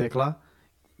Revit or Tekla,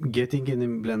 getting it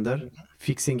in Blender,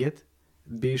 fixing it,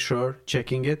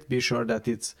 checking it, be sure that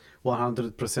it's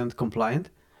 100%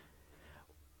 compliant.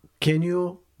 Can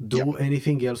you do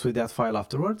anything else with that file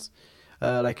afterwards?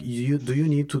 Do you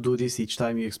need to do this each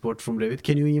time you export from Revit?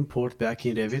 Can you import back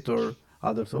in Revit or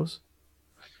other tools?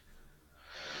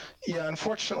 Yeah,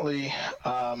 unfortunately,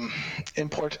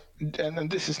 import,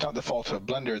 and this is not the fault of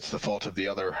Blender, it's the fault of the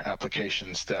other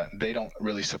applications, that they don't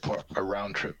really support a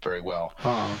round trip very well.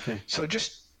 Oh, okay. So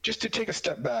just to take a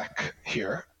step back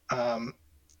here,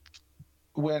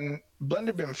 when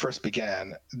Blender BIM first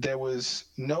began, there was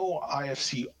no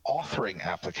IFC authoring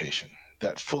application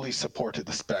that fully supported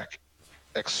the spec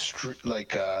as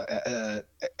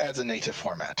a native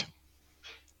format.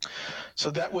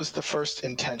 So that was the first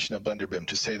intention of Blender BIM,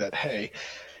 to say that, hey,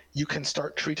 you can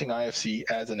start treating IFC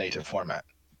as a native format.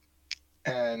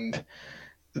 And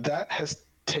that has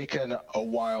taken a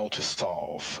while to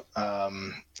solve.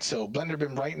 So Blender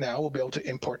BIM right now will be able to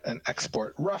import and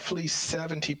export roughly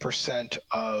 70%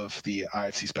 of the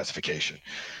IFC specification.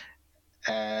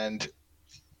 And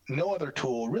no other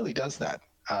tool really does that.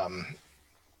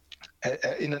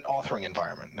 In an authoring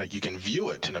environment, like, you can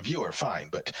view it in a viewer, fine,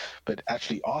 but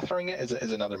actually authoring it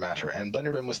is another matter. And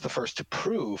Blender BIM was the first to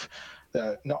prove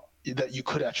that you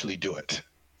could actually do it.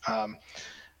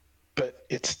 But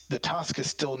the task is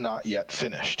still not yet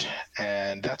finished,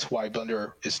 and that's why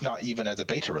Blender is not even as a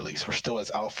beta release. We're still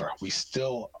as alpha. We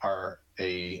still are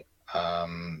a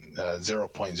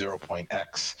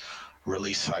 0.0.x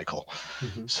release cycle.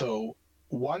 Mm-hmm. So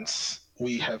once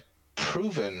we have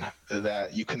proven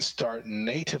that you can start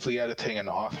natively editing and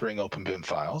authoring OpenBIM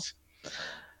files,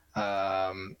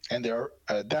 and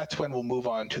that's when we'll move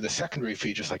on to the secondary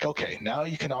features, like, okay, now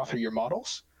you can author your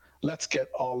models. Let's get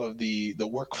all of the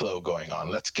workflow going on.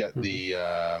 Let's get the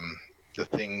the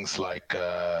things like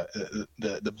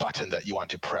the button that you want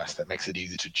to press that makes it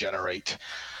easy to generate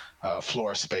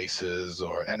floor spaces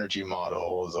or energy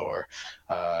models, or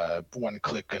one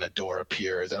click and a door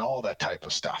appears, and all that type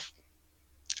of stuff.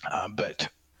 But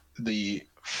the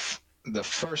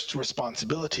first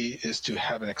responsibility is to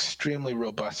have an extremely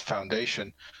robust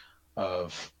foundation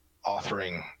of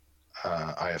authoring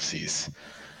IFCs.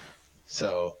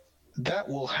 So that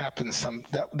will happen.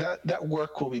 That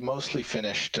work will be mostly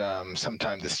finished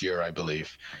sometime this year, I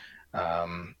believe.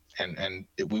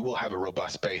 We will have a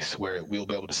robust base where we'll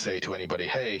be able to say to anybody,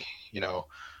 hey, you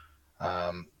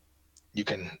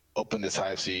can open this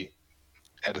IFC,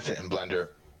 edit it in Blender,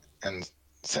 and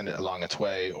send it along its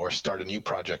way, or start a new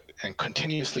project and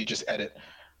continuously just edit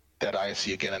that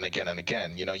IFC again and again and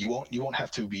again. You won't have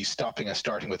to be stopping and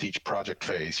starting with each project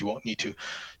phase. You won't need to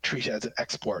treat it as an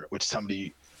export, which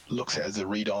somebody looks at as a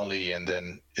read-only and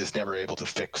then is never able to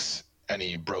fix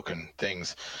any broken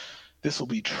things. This will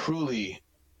be truly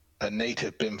a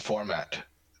native BIM format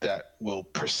that will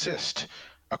persist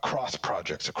across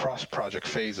projects, across project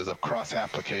phases, across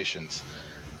applications.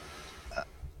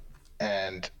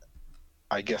 And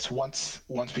I guess once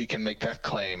we can make that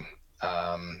claim,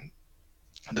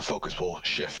 the focus will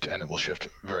shift, and it will shift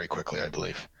very quickly, I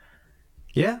believe.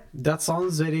 Yeah, that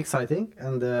sounds very exciting,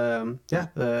 and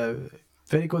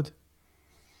very good.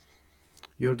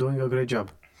 You're doing a great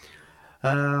job.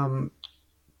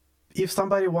 If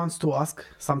somebody wants to ask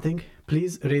something,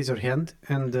 please raise your hand,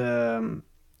 and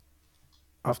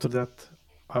after that,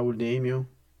 I will name you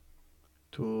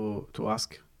to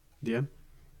ask. Diane?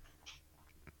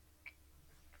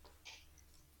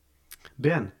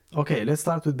 Ben. Okay, let's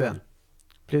start with Ben.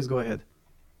 Please go ahead.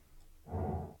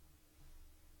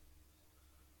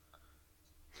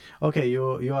 Okay,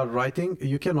 you are writing.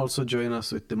 You can also join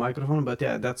us with the microphone, but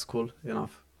yeah, that's cool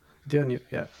enough. Diane,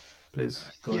 yeah, please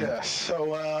go ahead. Yeah,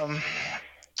 so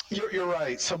you're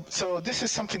right. So this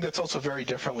is something that's also very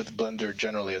different with Blender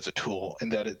generally as a tool, in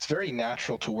that it's very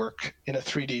natural to work in a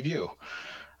 3D view.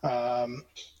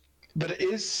 But it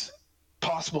is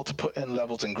possible to put in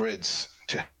levels and grids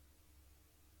to...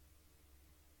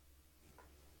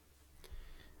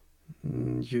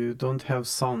 You don't have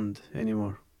sound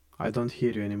anymore. I don't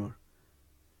hear you anymore.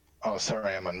 Oh,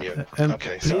 sorry, I'm on mute.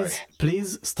 Okay, sorry.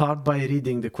 Please start by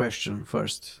reading the question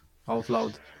first, out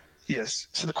loud. Yes.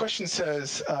 So the question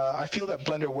says, I feel that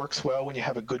Blender works well when you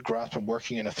have a good grasp of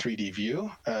working in a 3D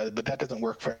view, but that doesn't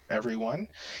work for everyone.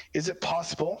 Is it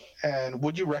possible, and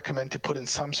would you recommend to put in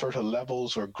some sort of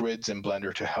levels or grids in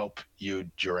Blender to help you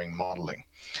during modeling?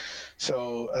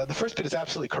 So the first bit is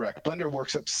absolutely correct. Blender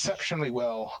works exceptionally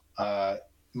well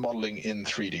modeling in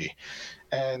 3D.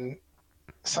 And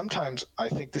sometimes I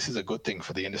think this is a good thing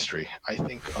for the industry. I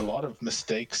think a lot of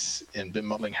mistakes in BIM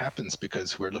modeling happens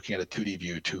because we're looking at a 2D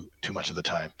view too much of the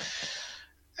time.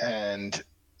 And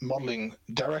modeling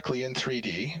directly in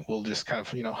 3D will just kind of,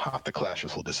 half the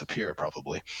clashes will disappear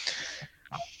probably.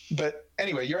 But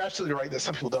anyway, you're absolutely right that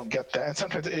some people don't get that. And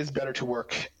sometimes it is better to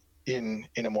work in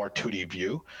a more 2D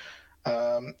view.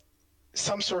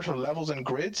 Some sort of levels and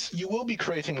grids, you will be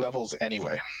creating levels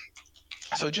anyway.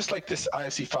 So just like this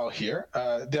IFC file here,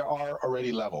 there are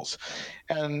already levels.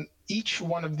 And each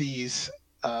one of these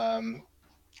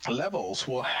levels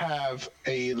will have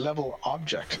a level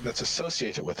object that's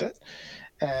associated with it.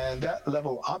 And that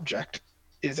level object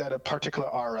is at a particular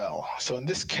RL. So in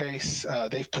this case,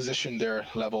 they've positioned their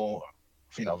level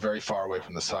very far away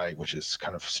from the site, which is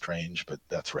kind of strange, but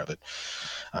that's Revit,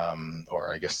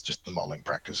 or I guess just the modeling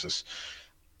practices.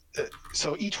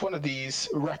 So each one of these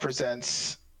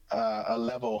represents a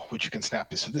level which you can snap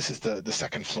to. So this is the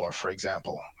second floor, for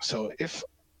example. So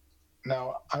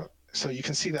so you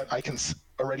can see that I can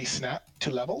already snap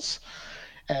to levels.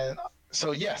 And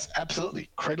so yes, absolutely,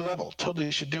 create a level,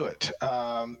 totally should do it.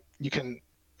 You can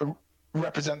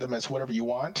represent them as whatever you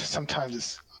want.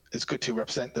 Sometimes it's good to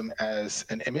represent them as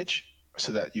an image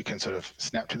so that you can sort of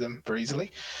snap to them very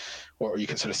easily, or you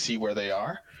can sort of see where they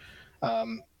are.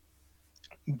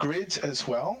 Grids as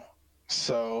well.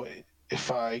 So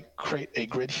if I create a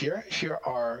grid here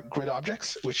are grid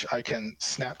objects which I can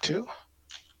snap to.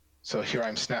 So here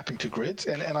I'm snapping to grids,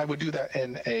 and I would do that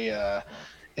in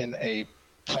a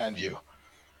plan view.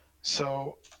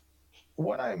 So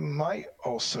what I might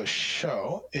also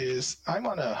show is I'm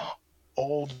on a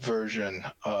old version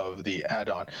of the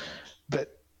add-on,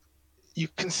 but you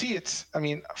can see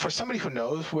for somebody who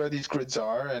knows where these grids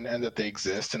are and that they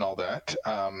exist and all that,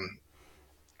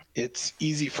 it's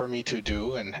easy for me to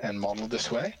do and model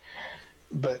this way.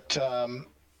 But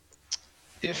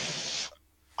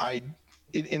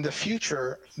in the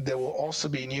future, there will also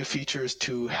be new features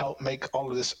to help make all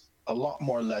of this a lot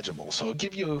more legible. So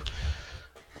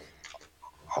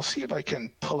I'll see if I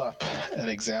can pull up an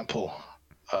example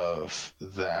of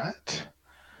that.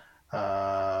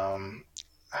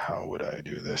 How would I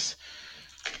do this?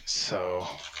 So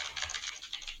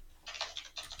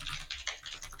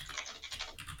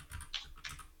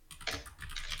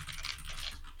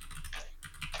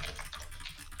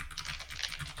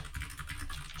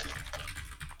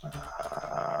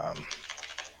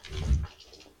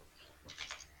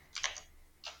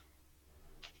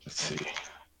let's see.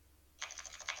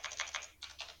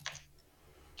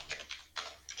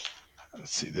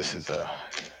 Let's see, this is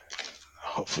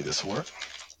hopefully this will work.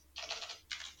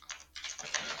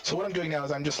 So what I'm doing now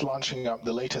is I'm just launching up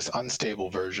the latest unstable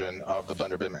version of the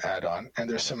Blender BIM add-on, and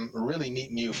there's some really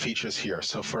neat new features here.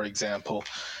 So for example,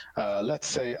 let's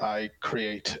say I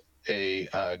create a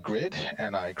grid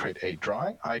and I create a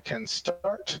drawing. I can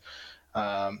start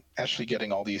actually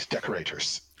getting all these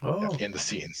decorators in the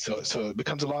scene. So it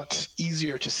becomes a lot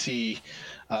easier to see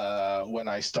when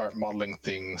I start modeling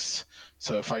things.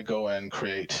 So if I go and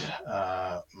create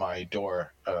my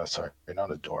door, sorry,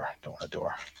 not a door, don't want a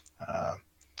door.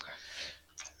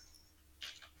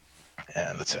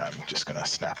 And let's say I'm just going to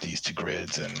snap these to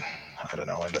grids, and I don't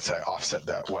know, and let's say I offset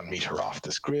that 1 meter off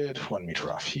this grid, 1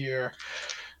 meter off here,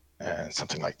 and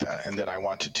something like that. And then I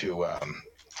wanted to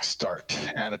start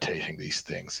annotating these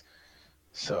things.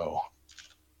 So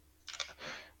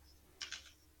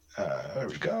there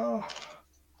we go.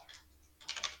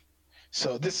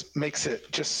 So this makes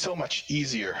it just so much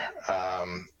easier,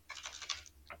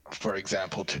 for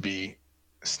example, to be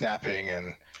snapping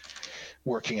and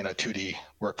working in a 2D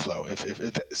workflow.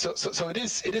 So it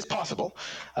is possible,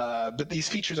 but these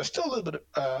features are still a little bit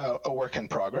a work in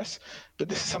progress. But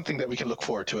this is something that we can look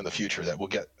forward to in the future. That we'll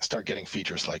start getting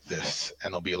features like this,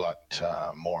 and they'll be a lot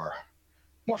more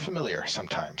familiar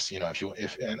sometimes. You know,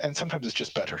 and sometimes it's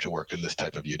just better to work in this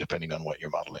type of view depending on what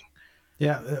you're modeling.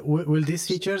 Yeah, will these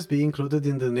features be included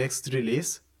in the next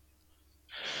release?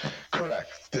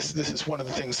 Correct. This is one of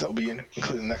the things that will be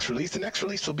included in the next release. The next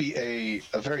release will be a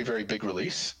very, very big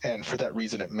release, and for that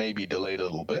reason, it may be delayed a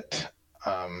little bit.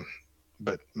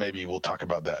 But maybe we'll talk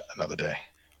about that another day.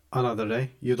 Another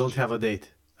day? You don't have a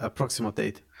date, approximate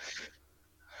date?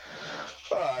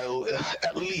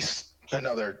 At least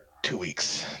another 2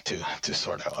 weeks to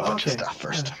sort out a bunch of stuff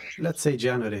first. Let's say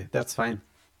January. That's fine.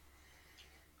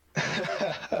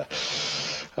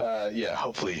 Yeah,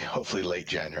 hopefully late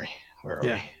January. Where are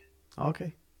we?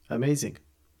 Okay, amazing.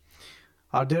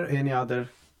 Are there any other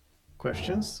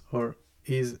questions, or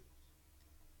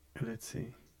let's see.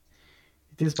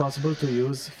 It is possible to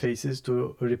use faces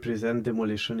to represent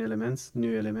demolition elements,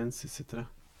 new elements, etc.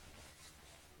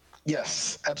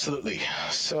 Yes, absolutely.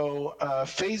 So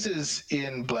phases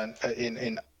in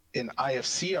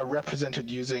IFC are represented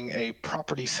using a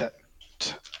property set.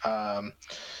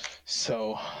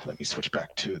 So let me switch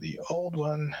back to the old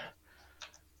one.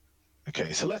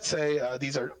 Okay, so let's say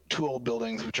these are 2 old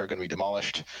buildings which are going to be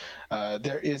demolished.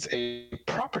 There is a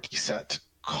property set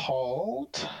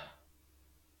called,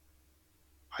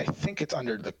 I think it's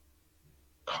under the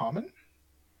common.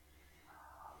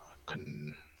 I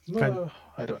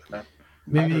don't know.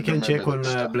 Maybe you can check on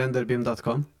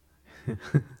blenderbim.com.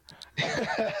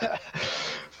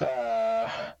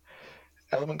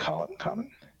 Element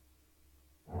common.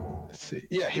 Let's see.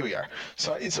 Yeah, here we are.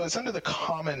 So it's under the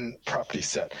common property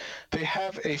set. They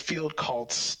have a field called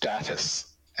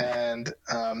status, and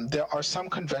there are some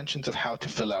conventions of how to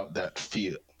fill out that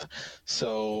field.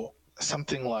 So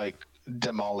something like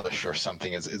demolish or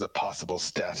something is a possible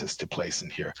status to place in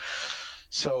here.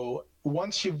 So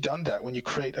once you've done that, when you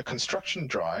create a construction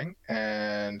drawing,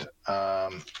 and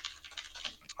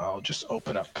I'll just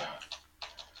open up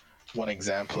one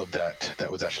example of that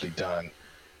was actually done.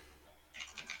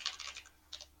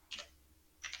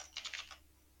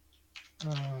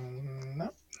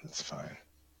 No, that's fine.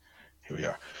 Here we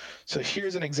are. So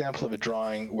here's an example of a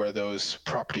drawing where those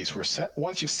properties were set.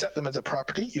 Once you've set them as a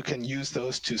property, you can use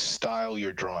those to style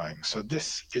your drawing. So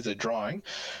this is a drawing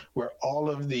where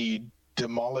all of the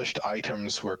demolished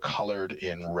items were colored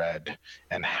in red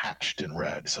and hatched in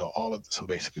red. So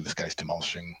basically this guy's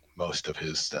demolishing most of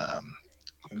his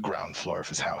ground floor of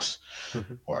his house,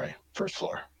 or a first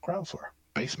floor, ground floor,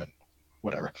 basement,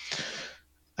 whatever.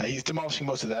 He's demolishing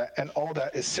most of that, and all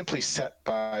that is simply set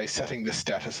by setting this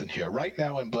status in here. Right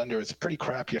now in Blender, it's pretty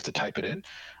crap. You have to type it in.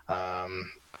 And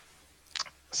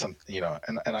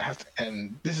I have to,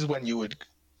 and this is when you would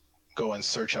go and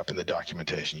search up in the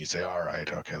documentation. You say, all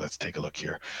right, okay, let's take a look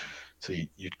here. So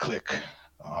you'd click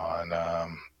on,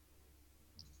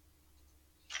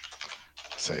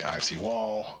 say, IFC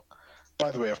wall, by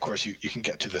the way, of course, you can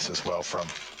get to this as well from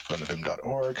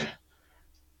blenderbim.org.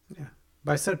 Yeah,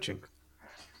 by searching.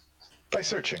 By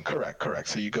searching, correct.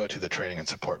 So you go to the training and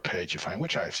support page, you find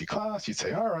which IFC class. You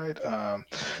say, all right,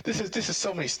 this is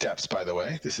so many steps. By the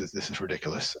way, this is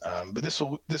ridiculous. But this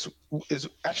is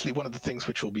actually one of the things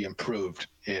which will be improved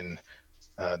in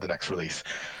the next release.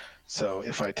 So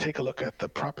if I take a look at the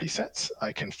property sets,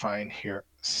 I can find here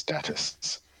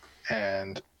status,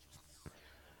 and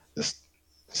this.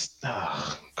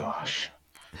 Oh gosh!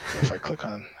 So if I click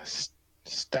on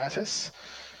status,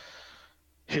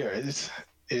 here it's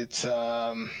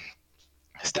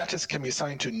status can be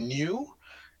assigned to new,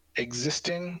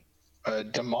 existing,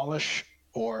 demolish,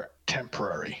 or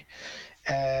temporary.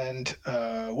 And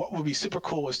what would be super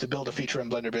cool is to build a feature in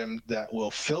BlenderBIM that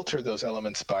will filter those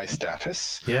elements by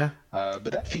status. Yeah.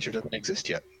 But that feature doesn't exist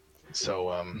yet. So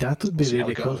that would be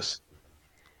really cool.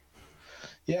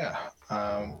 Yeah.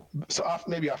 So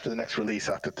maybe after the next release,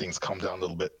 after things calm down a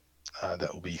little bit,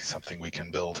 that will be something we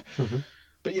can build. Mm-hmm.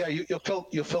 But yeah, you'll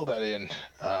fill that in.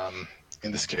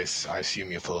 In this case, I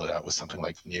assume you fill it out with something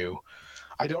like new.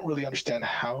 I don't really understand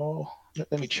how.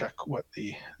 Let me check what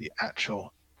the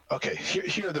actual. Okay,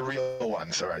 here are the real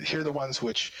ones. All right, here are the ones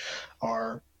which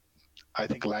are, I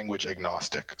think, language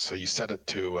agnostic. So you set it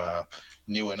to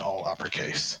new and all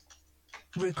uppercase.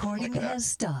 Recording like has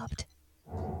stopped.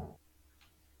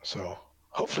 So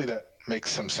hopefully that makes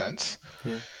some sense.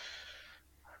 Yeah.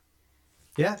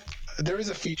 Yeah. There is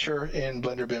a feature in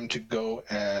BlenderBIM to go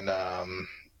and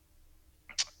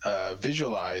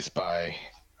visualize by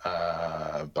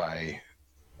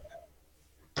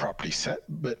property set,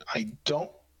 but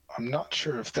I'm not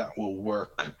sure if that will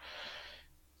work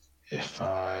if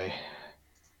I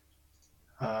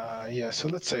so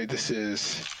let's say this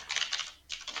is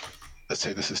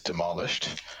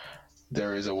demolished.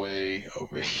 There is a way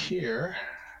over here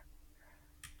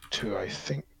to, I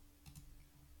think,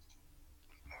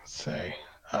 let's say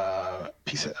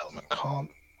piece of element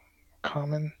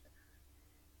common.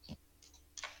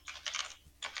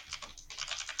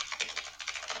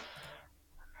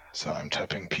 So I'm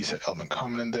typing piece of element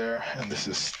common in there, and this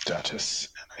is status.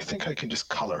 And I think I can just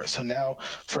color it. So now,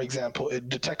 for example, it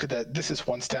detected that this is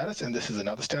one status and this is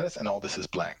another status, and all this is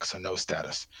blank, so no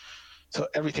status. So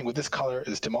everything with this color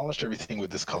is demolished, everything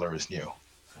with this color is new.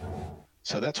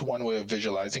 So that's one way of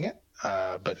visualizing it.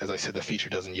 But as I said, the feature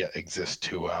doesn't yet exist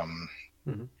to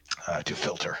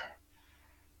filter.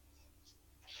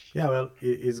 Yeah, well,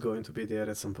 it's going to be there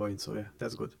at some point, so yeah,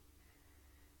 that's good.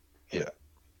 Yeah.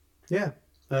 Yeah.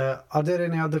 Are there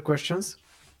any other questions?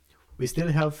 We still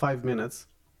have 5 minutes,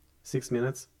 6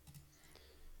 minutes.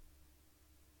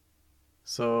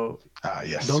 So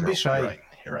yes, don't be shy.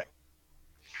 You're right.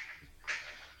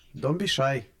 Don't be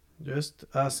shy. Just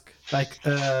ask. Like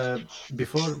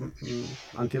before,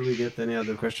 until we get any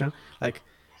other question. Like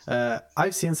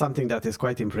I've seen something that is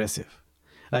quite impressive.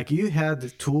 Like you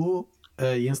had two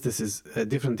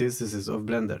different instances of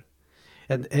Blender,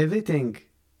 and everything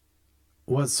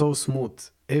was so smooth.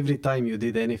 Every time you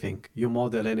did anything, you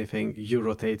model anything, you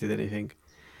rotated anything.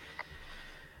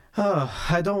 Oh,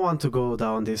 I don't want to go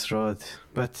down this road,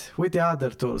 but with the other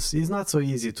tools, it's not so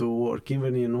easy to work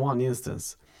even in one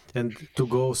instance and to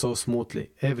go so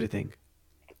smoothly, everything.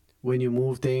 When you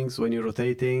move things, when you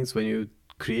rotate things, when you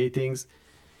create things,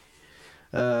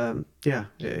 yeah,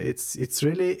 it's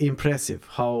really impressive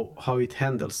how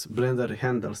Blender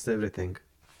handles everything.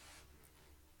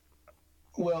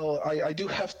 Well, I do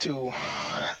have to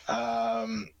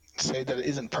say that it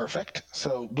isn't perfect.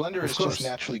 So Blender is just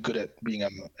naturally good at being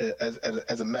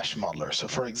as a mesh modeler. So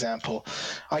for example,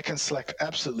 I can select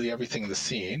absolutely everything in the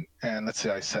scene, and let's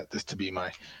say I set this to be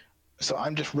so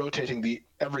I'm just rotating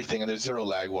everything, and there's zero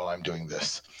lag while I'm doing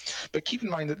this. But keep in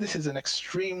mind that this is an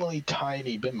extremely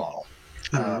tiny BIM model.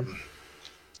 Mm-hmm.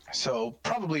 So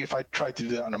probably if I try to do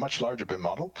that on a much larger BIM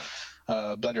model,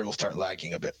 Blender will start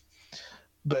lagging a bit.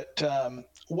 But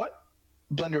what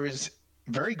Blender is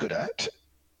very good at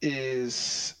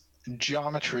is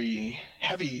geometry,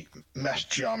 heavy mesh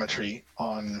geometry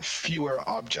on fewer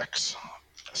objects.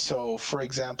 So for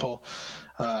example,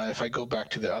 if I go back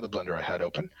to the other Blender I had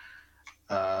open,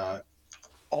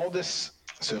 all this,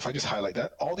 so if I just highlight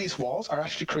that, all these walls are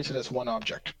actually created as one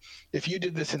object. If you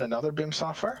did this in another BIM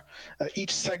software,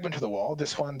 each segment of the wall,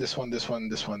 this one, this one, this one,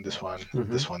 this one, this one,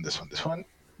 mm-hmm. this one, this one, this one,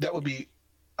 that would be,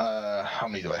 how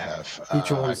many do I have? Each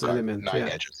one's element, 9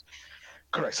 edges.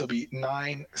 Correct, so it'll be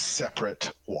 9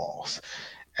 separate walls.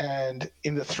 And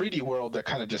in the 3D world, that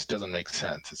kind of just doesn't make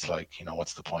sense. It's like,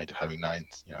 what's the point of having 9,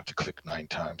 to click 9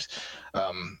 times?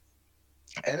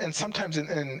 and sometimes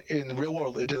in the real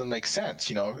world it doesn't make sense.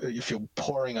 If you're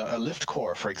pouring a lift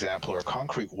core, for example, or a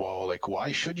concrete wall, like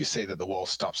why should you say that the wall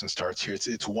stops and starts here?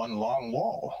 It's one long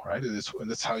wall, right?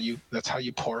 That's how you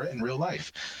pour it in real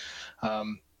life.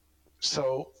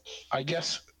 So I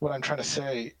guess what I'm trying to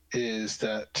say is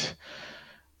that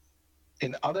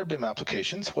in other BIM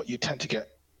applications, what you tend to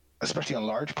get, especially on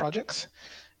large projects,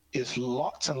 is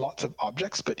lots and lots of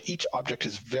objects, but each object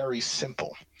is very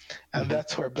simple. And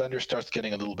that's where Blender starts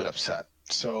getting a little bit upset.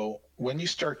 So when you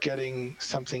start getting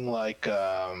something like,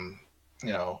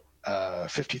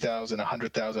 50,000,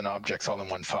 100,000 objects all in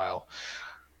one file,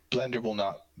 Blender will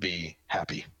not be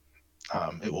happy.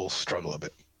 It will struggle a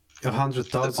bit.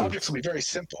 100,000. The objects will be very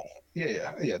simple.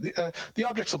 Yeah. The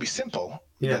objects will be simple.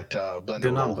 Yeah. But Blender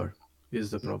the number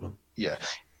is the problem. Yeah.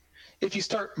 If you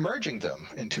start merging them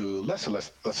into less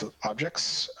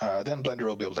objects, then Blender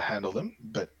will be able to handle them.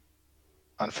 But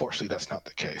unfortunately, that's not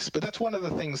the case. But that's one of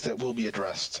the things that will be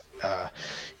addressed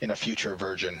in a future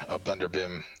version of Blender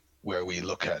BIM, where we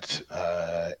look at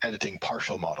editing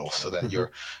partial models, so that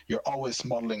you're always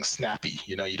modeling snappy.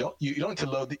 You don't need to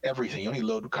load everything. You only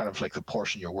load kind of like the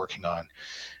portion you're working on,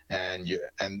 and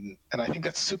I think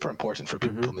that's super important for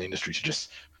people in the industry to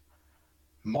just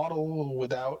model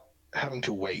without having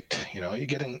to wait. You're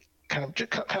getting kind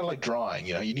of like drawing.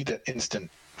 You need that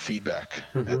instant feedback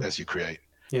as you create.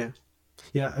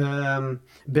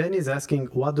 Ben is asking,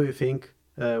 what do you think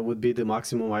would be the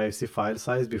maximum IFC file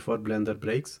size before Blender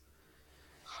breaks?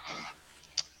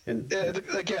 And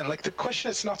again, like the question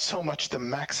is not so much the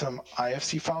maximum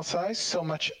IFC file size, so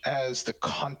much as the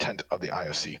content of the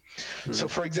IFC. So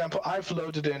for example, I've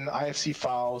loaded in IFC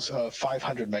files of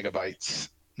 500 megabytes,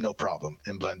 no problem,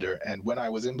 in Blender. And when I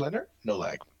was in Blender, no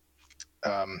lag.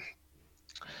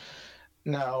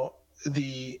 Now,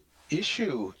 the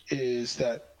issue is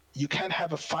that you can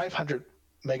have a 500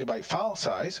 megabyte file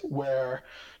size where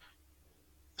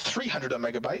 300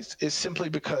 megabytes is simply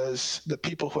because the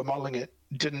people who are modeling it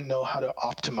didn't know how to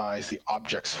optimize the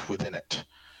objects within it.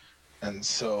 And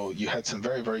so you had some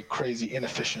very, very crazy,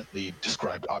 inefficiently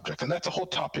described objects. And that's a whole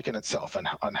topic in itself,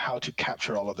 on how to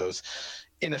capture all of those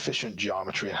inefficient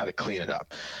geometry and how to clean it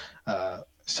up.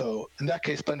 So in that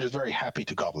case, Blender is very happy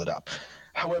to gobble it up.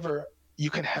 However, you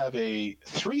can have a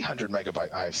 300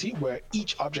 megabyte IFC where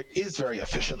each object is very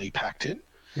efficiently packed in,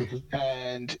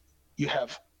 and you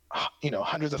have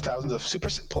hundreds of thousands of super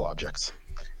simple objects.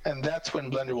 And that's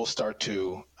when Blender will start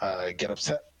to get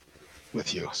upset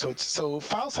with you. So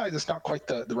file size is not quite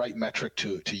the right metric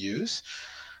to use.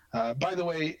 By the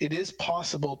way, it is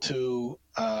possible to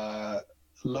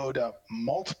load up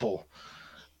multiple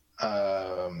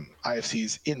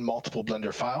IFCs in multiple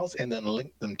Blender files and then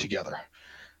link them together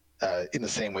in the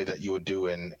same way that you would do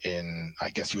in I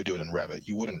guess you would do it in Revit.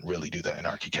 You wouldn't really do that in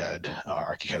ArchiCAD.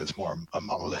 ArchiCAD is more a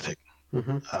monolithic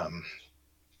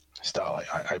style,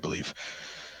 I believe.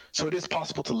 So it is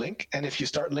possible to link, and if you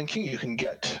start linking, you can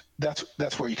get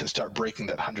that's where you can start breaking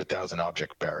that 100,000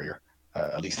 object barrier.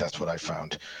 At least that's what I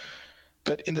found.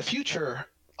 But in the future,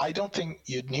 I don't think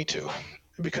you'd need to,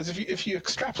 because if you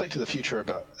extrapolate to the future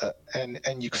about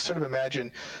and you sort of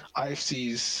imagine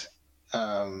IFCs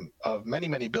of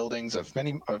many buildings, of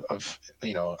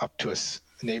up to a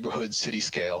neighborhood city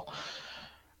scale,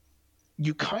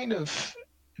 you kind of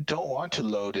don't want to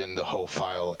load in the whole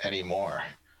file anymore.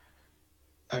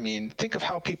 I mean, think of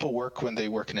how people work when they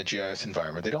work in a GIS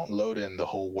environment. They don't load in the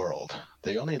whole world.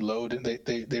 They only load in,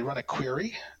 they run a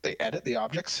query, they edit the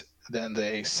objects, then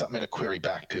they submit a query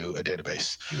back to a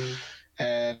database.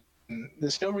 And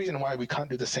there's no reason why we can't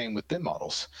do the same with BIM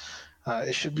models.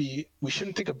 We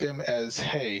shouldn't think of BIM as,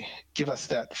 hey, give us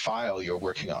that file you're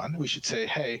working on. We should say,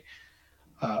 hey,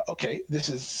 okay, this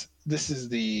is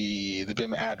the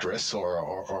BIM address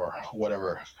or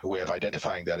whatever way of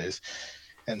identifying that is,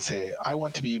 and say, I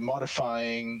want to be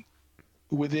modifying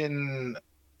within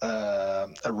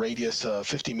a radius of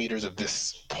 50 meters of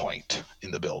this point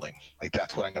in the building. Like,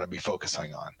 that's what I'm going to be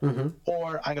focusing on.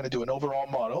 Or I'm going to do an overall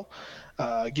model.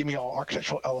 Give me all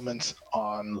architectural elements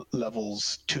on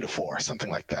levels 2 to 4, something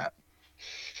like that.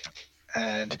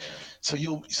 And so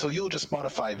you'll just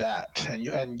modify that,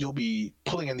 and you'll be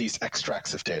pulling in these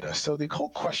extracts of data. So the whole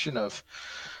question of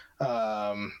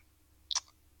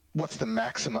what's the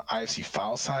maximum IFC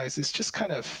file size is just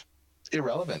kind of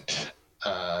irrelevant.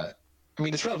 I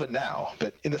mean, it's relevant now,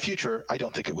 but in the future, I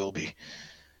don't think it will be.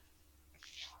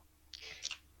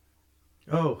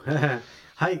 Oh,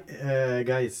 hi,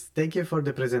 guys. Thank you for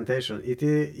the presentation.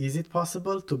 Is it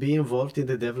possible to be involved in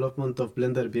the development of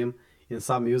Blender BIM in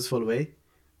some useful way?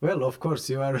 Well, of course,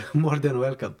 you are more than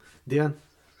welcome. Dion?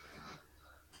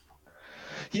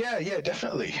 Yeah,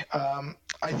 definitely.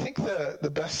 I think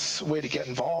the best way to get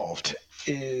involved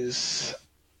is,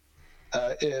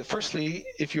 firstly,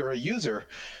 if you're a user,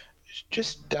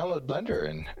 just download Blender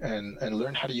and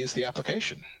learn how to use the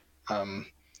application. I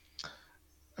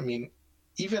mean,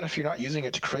 even if you're not using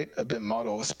it to create a BIM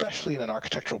model, especially in an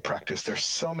architectural practice, there's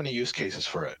so many use cases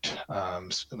for it.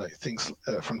 Like things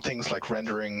like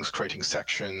renderings, creating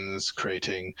sections,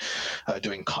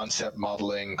 doing concept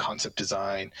modeling, concept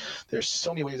design. There's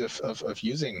so many ways of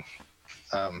using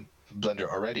Blender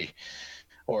already,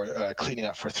 or cleaning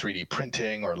up for 3D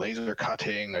printing or laser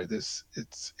cutting, or this.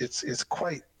 It's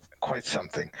quite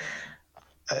something.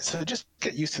 So just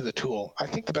get used to the tool. I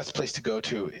think the best place to go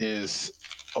to is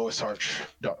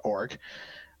osarch.org.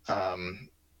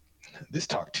 This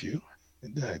talk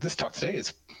today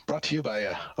is brought to you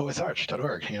by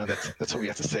osarch.org. That's what we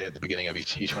have to say at the beginning of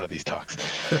each one of these talks.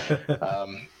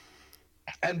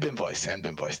 And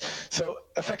BIMvoice. So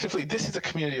effectively, this is a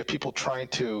community of people trying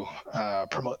to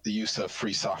promote the use of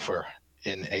free software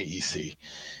in AEC.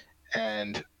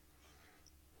 And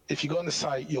if you go on the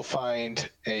site, you'll find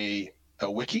a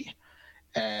wiki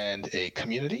and a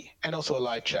community, and also a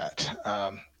live chat.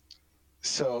 And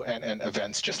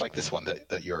events just like this one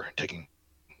that you're taking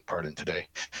part in today.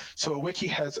 So a wiki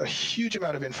has a huge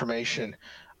amount of information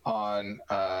on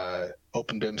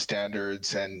OpenBIM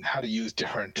standards and how to use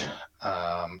different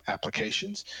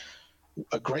applications.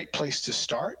 A great place to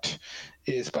start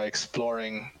is by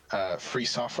exploring free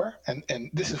software, and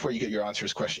this is where you get your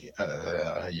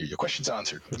your questions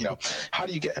answered. How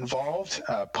do you get involved?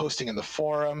 Posting in the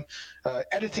forum,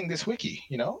 editing this wiki.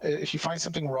 If you find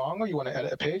something wrong or you want to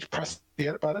edit a page, press the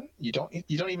edit button. You don't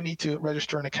even need to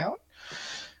register an account.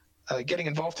 Getting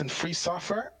involved in free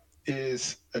software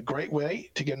is a great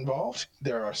way to get involved.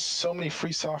 There are so many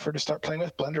free software to start playing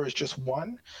with. Blender is just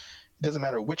one. It doesn't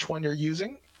matter which one you're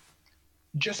using.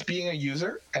 Just being a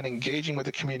user and engaging with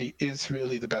the community is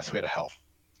really the best way to help.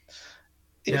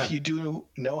 If you do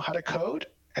know how to code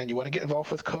and you want to get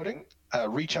involved with coding,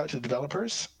 reach out to the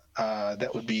developers.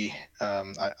 That would be,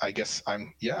 I guess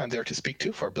I'm there to speak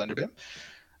to for Blender BIM.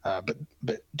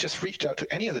 But just reach out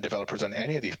to any of the developers on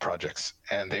any of these projects,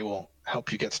 and they will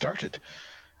help you get started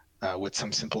with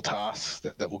some simple tasks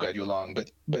that will guide you along.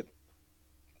 But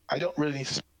I don't really need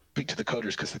to speak to the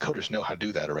coders because the coders know how to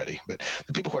do that already. But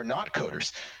the people who are not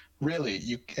coders, really,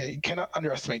 you cannot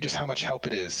underestimate just how much help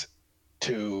it is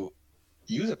to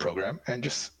use a program and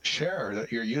just share that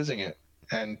you're using it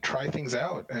and try things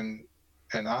out and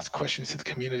ask questions to the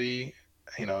community,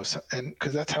 and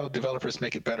because that's how developers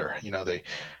make it better.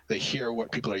 They hear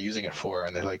what people are using it for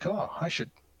and they're like, oh, I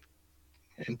should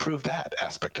improve that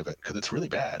aspect of it because it's really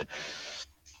bad.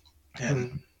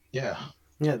 And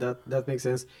Yeah, that makes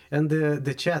sense. And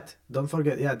the chat, don't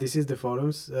forget. Yeah, this is the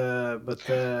forums, but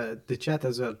the chat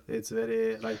as well. It's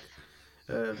very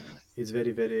it's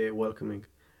very, very welcoming.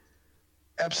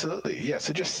 Absolutely, yeah.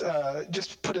 So just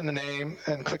put in the name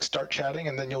and click start chatting,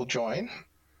 and then you'll join.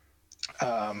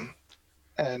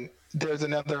 And there's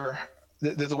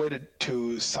a way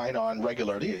to sign on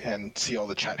regularly and see all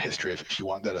the chat history if you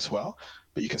want that as well.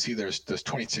 But you can see there's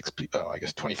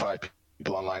 25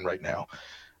 people online right now.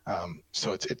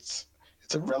 So it's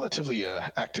a relatively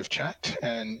active chat,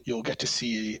 and you'll get to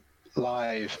see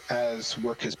live as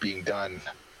work is being done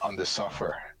on this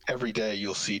software. Every day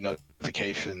you'll see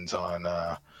notifications on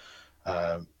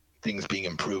things being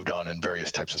improved on in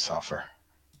various types of software.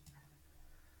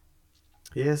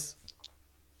 Yes.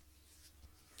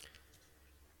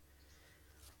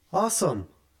 Awesome.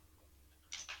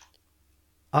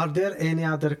 Are there any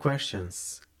other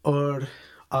questions, or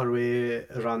are we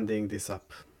rounding this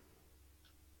up?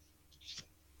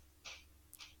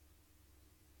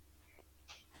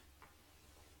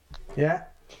 Yeah,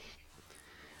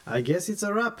 I guess it's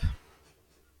a wrap.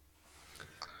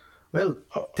 Well,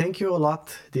 thank you a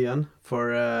lot, Dion,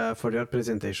 for your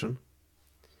presentation.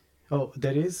 Oh,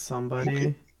 there is somebody.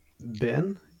 Okay.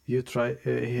 Ben, you try.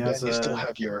 He has. Ben, you still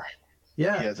have your.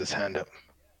 Yeah. He has his hand up.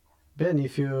 Ben,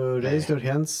 if you raise your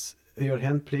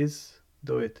hand, please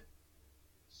do it.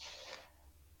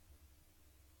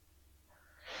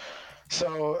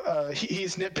 So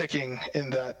he's nitpicking in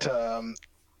that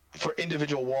for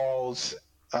individual walls,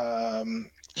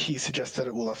 he suggests that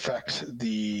it will affect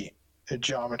the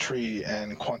geometry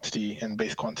and quantity and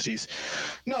base quantities.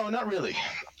 No, not really.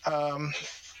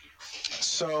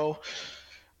 So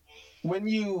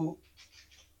the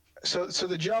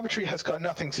geometry has got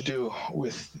nothing to do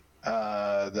with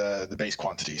the base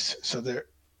quantities. So the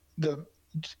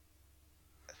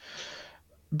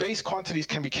base quantities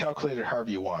can be calculated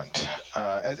however you want,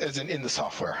 as in the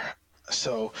software.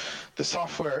 So the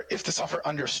software, if the software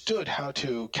understood how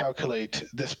to calculate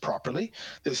this properly,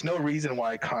 there's no reason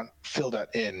why I can't fill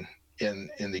that in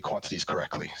the quantities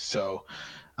correctly. So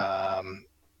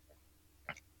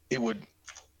it would,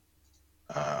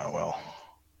 well,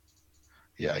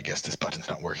 yeah, I guess this button's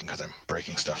not working because I'm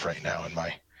breaking stuff right now in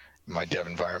my dev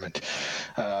environment.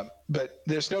 But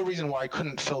there's no reason why I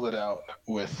couldn't fill it out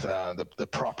with the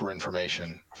proper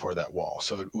information for that wall.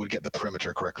 So it would get the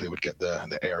perimeter correctly, would get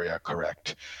the area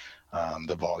correct,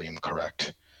 the volume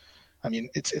correct. I mean,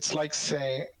 it's like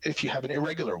saying, if you have an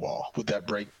irregular wall, would that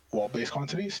break wall-based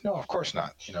quantities? No, of course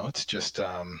not. You know, it's just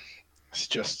a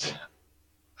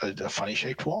funny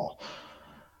shaped wall.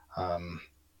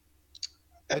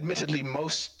 Admittedly,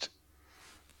 most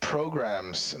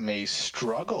programs may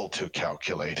struggle to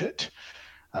calculate it.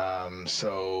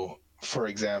 So, for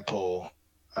example,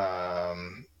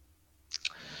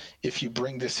 if you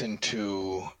bring this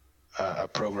into a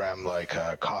program like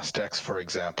Costex, for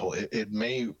example, it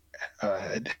may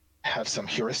have some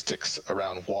heuristics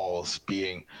around walls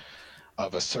being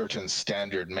of a certain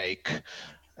standard make,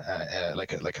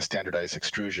 like a standardized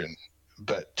extrusion,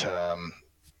 but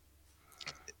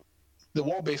the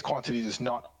wall-based quantity is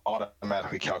not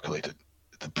automatically calculated.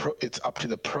 It's up to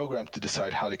the program to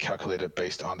decide how to calculate it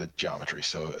based on the geometry.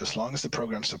 So as long as the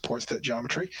program supports that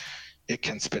geometry, it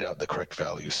can spit out the correct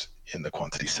values in the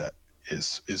quantity set,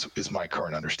 is my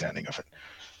current understanding of it.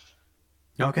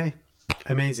 Okay,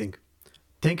 amazing.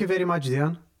 Thank you very much,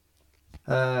 Dion.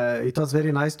 It was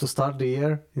very nice to start the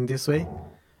year in this way.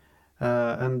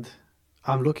 And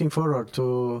I'm looking forward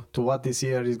to what this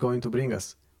year is going to bring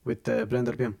us with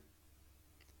Blender BIM.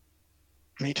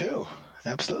 Me too,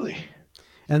 absolutely.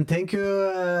 And thank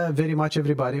you very much,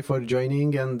 everybody, for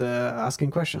joining and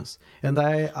asking questions. And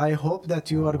I hope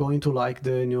that you are going to like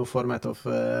the new format of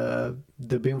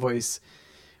the BIM Voice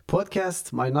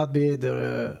podcast. Might not be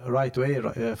the right way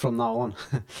from now on,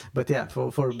 but yeah,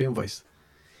 for BIM Voice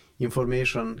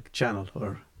information channel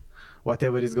or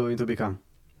whatever it's going to become.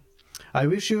 I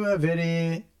wish you a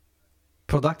very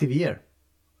productive year.